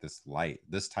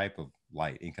 this type of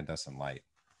light, incandescent light.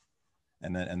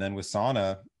 And then with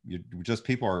sauna,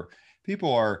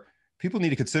 people need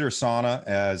to consider sauna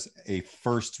as a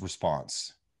first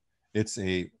response. It's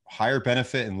a higher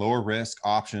benefit and lower risk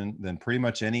option than pretty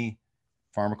much any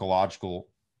pharmacological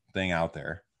thing out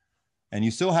there. And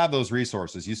you still have those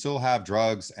resources. You still have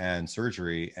drugs and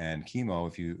surgery and chemo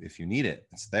if you need it.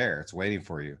 It's there. It's waiting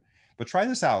for you. But try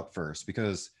this out first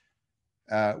because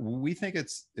we think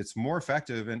it's more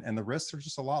effective and the risks are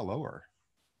just a lot lower,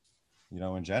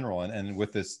 in general. And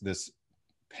with this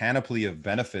panoply of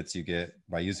benefits you get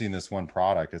by using this one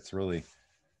product, it's really,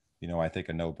 I think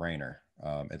a no-brainer.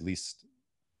 At least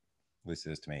it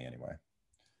is to me anyway.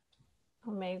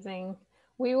 Amazing.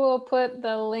 We will put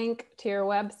the link to your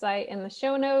website in the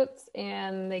show notes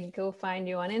and they go find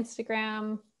you on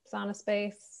Instagram,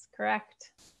 SaunaSpace,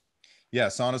 correct? Yeah,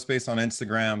 SaunaSpace on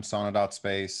Instagram,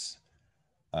 sauna.space.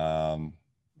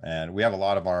 And we have a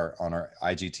lot of on our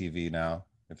IGTV now,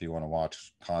 if you want to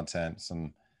watch content,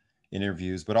 some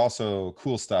interviews, but also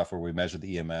cool stuff where we measure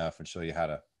the EMF and show you how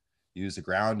to use a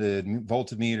grounded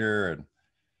voltmeter and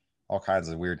all kinds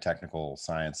of weird technical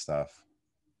science stuff.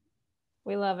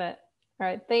 We love it. All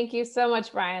right. Thank you so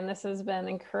much, Brian. This has been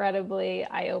incredibly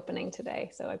eye-opening today.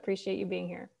 So I appreciate you being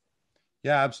here.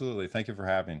 Yeah, absolutely. Thank you for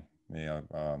having me.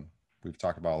 We've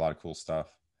talked about a lot of cool stuff.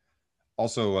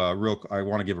 Also, I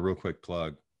want to give a real quick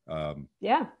plug.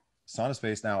 Yeah.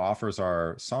 SaunaSpace now offers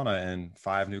our sauna in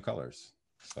 5 new colors.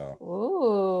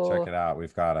 So check it out.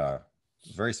 We've got a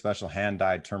very special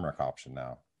hand-dyed turmeric option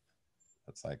now.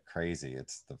 That's like crazy.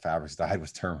 The fabric's dyed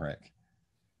with turmeric.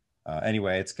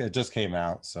 Anyway, it just came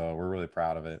out, so we're really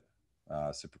proud of it.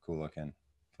 Super cool looking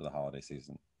for the holiday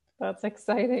season. That's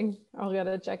exciting. I'll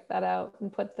gotta check that out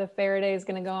and put the Faraday is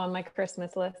gonna go on my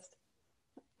Christmas list.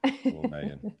 Cool,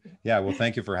 Megan. Yeah, well,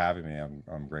 thank you for having me.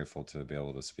 I'm grateful to be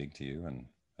able to speak to you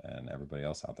and everybody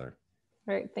else out there.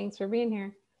 All right, thanks for being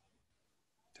here.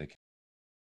 Take care.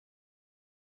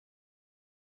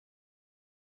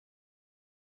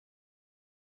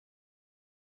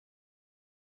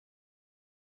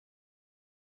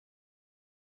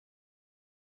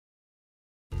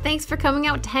 Thanks for coming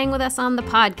out to hang with us on the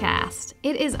podcast.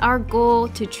 It is our goal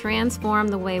to transform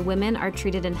the way women are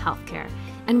treated in healthcare.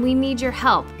 And we need your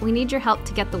help. We need your help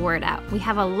to get the word out. We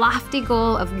have a lofty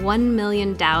goal of 1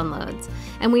 million downloads.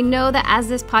 And we know that as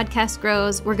this podcast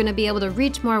grows, we're going to be able to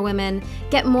reach more women,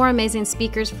 get more amazing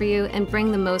speakers for you, and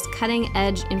bring the most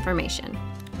cutting-edge information.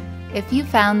 If you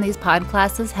found these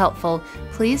podclasses helpful,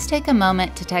 please take a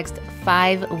moment to text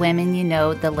 5 women you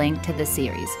know the link to the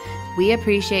series. We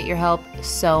appreciate your help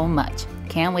so much.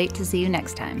 Can't wait to see you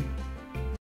next time.